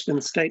published in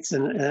the States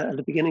at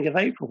the beginning of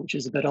April, which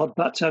is a bit odd.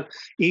 But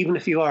even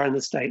if you are in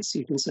the States,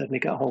 you can certainly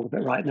get hold of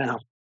it right now.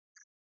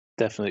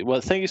 Definitely. Well,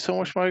 thank you so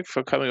much, Mark,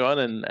 for coming on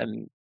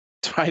and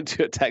trying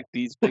to attack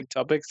these big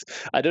topics.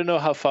 I don't know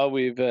how far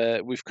we've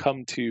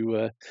come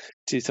to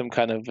some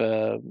kind of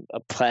a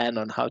plan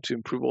on how to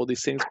improve all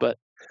these things, but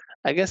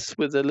I guess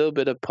with a little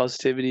bit of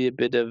positivity, a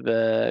bit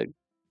of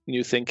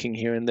new thinking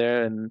here and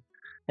there, and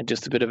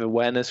just a bit of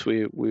awareness,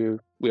 we're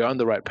on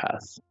the right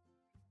path.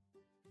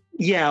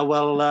 Yeah,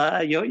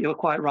 well, you're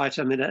quite right.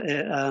 I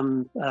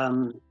mean,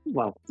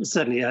 well,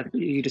 certainly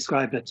you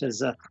described it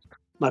as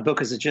my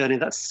book as a journey.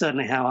 That's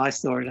certainly how I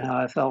saw it and how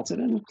I felt it.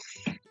 And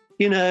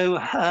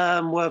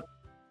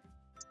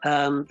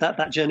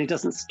that journey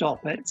doesn't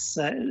stop. It's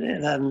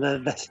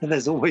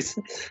there's always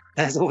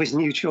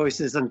new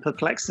choices and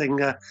perplexing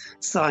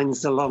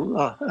signs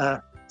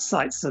along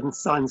sights and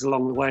signs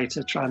along the way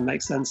to try and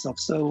make sense of.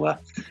 So I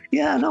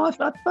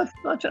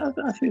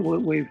feel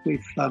we've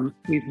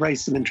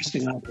raised some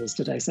interesting ideas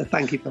today. So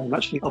thank you very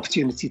much for the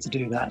opportunity to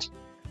do that.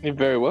 You're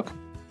very welcome.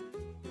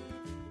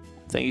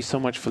 Thank you so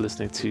much for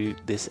listening to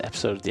this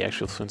episode of the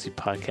Actual Fluency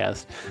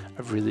Podcast.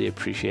 I really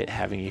appreciate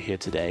having you here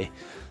today.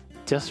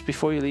 Just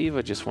before you leave,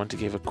 I just want to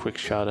give a quick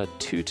shout out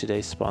to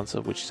today's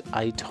sponsor, which is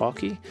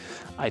italki.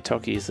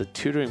 Italki is a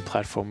tutoring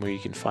platform where you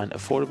can find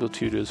affordable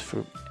tutors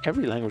for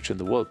every language in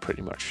the world,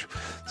 pretty much.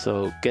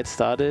 So get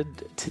started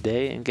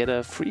today and get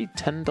a free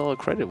 $10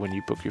 credit when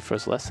you book your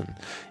first lesson.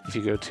 If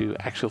you go to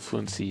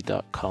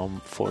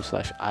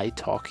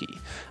actualfluency.com/italki,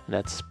 and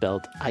that's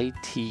spelled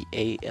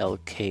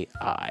ITALKI.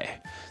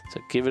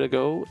 So give it a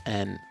go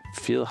and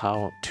feel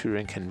how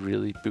tutoring can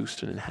really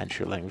boost and enhance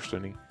your language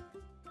learning.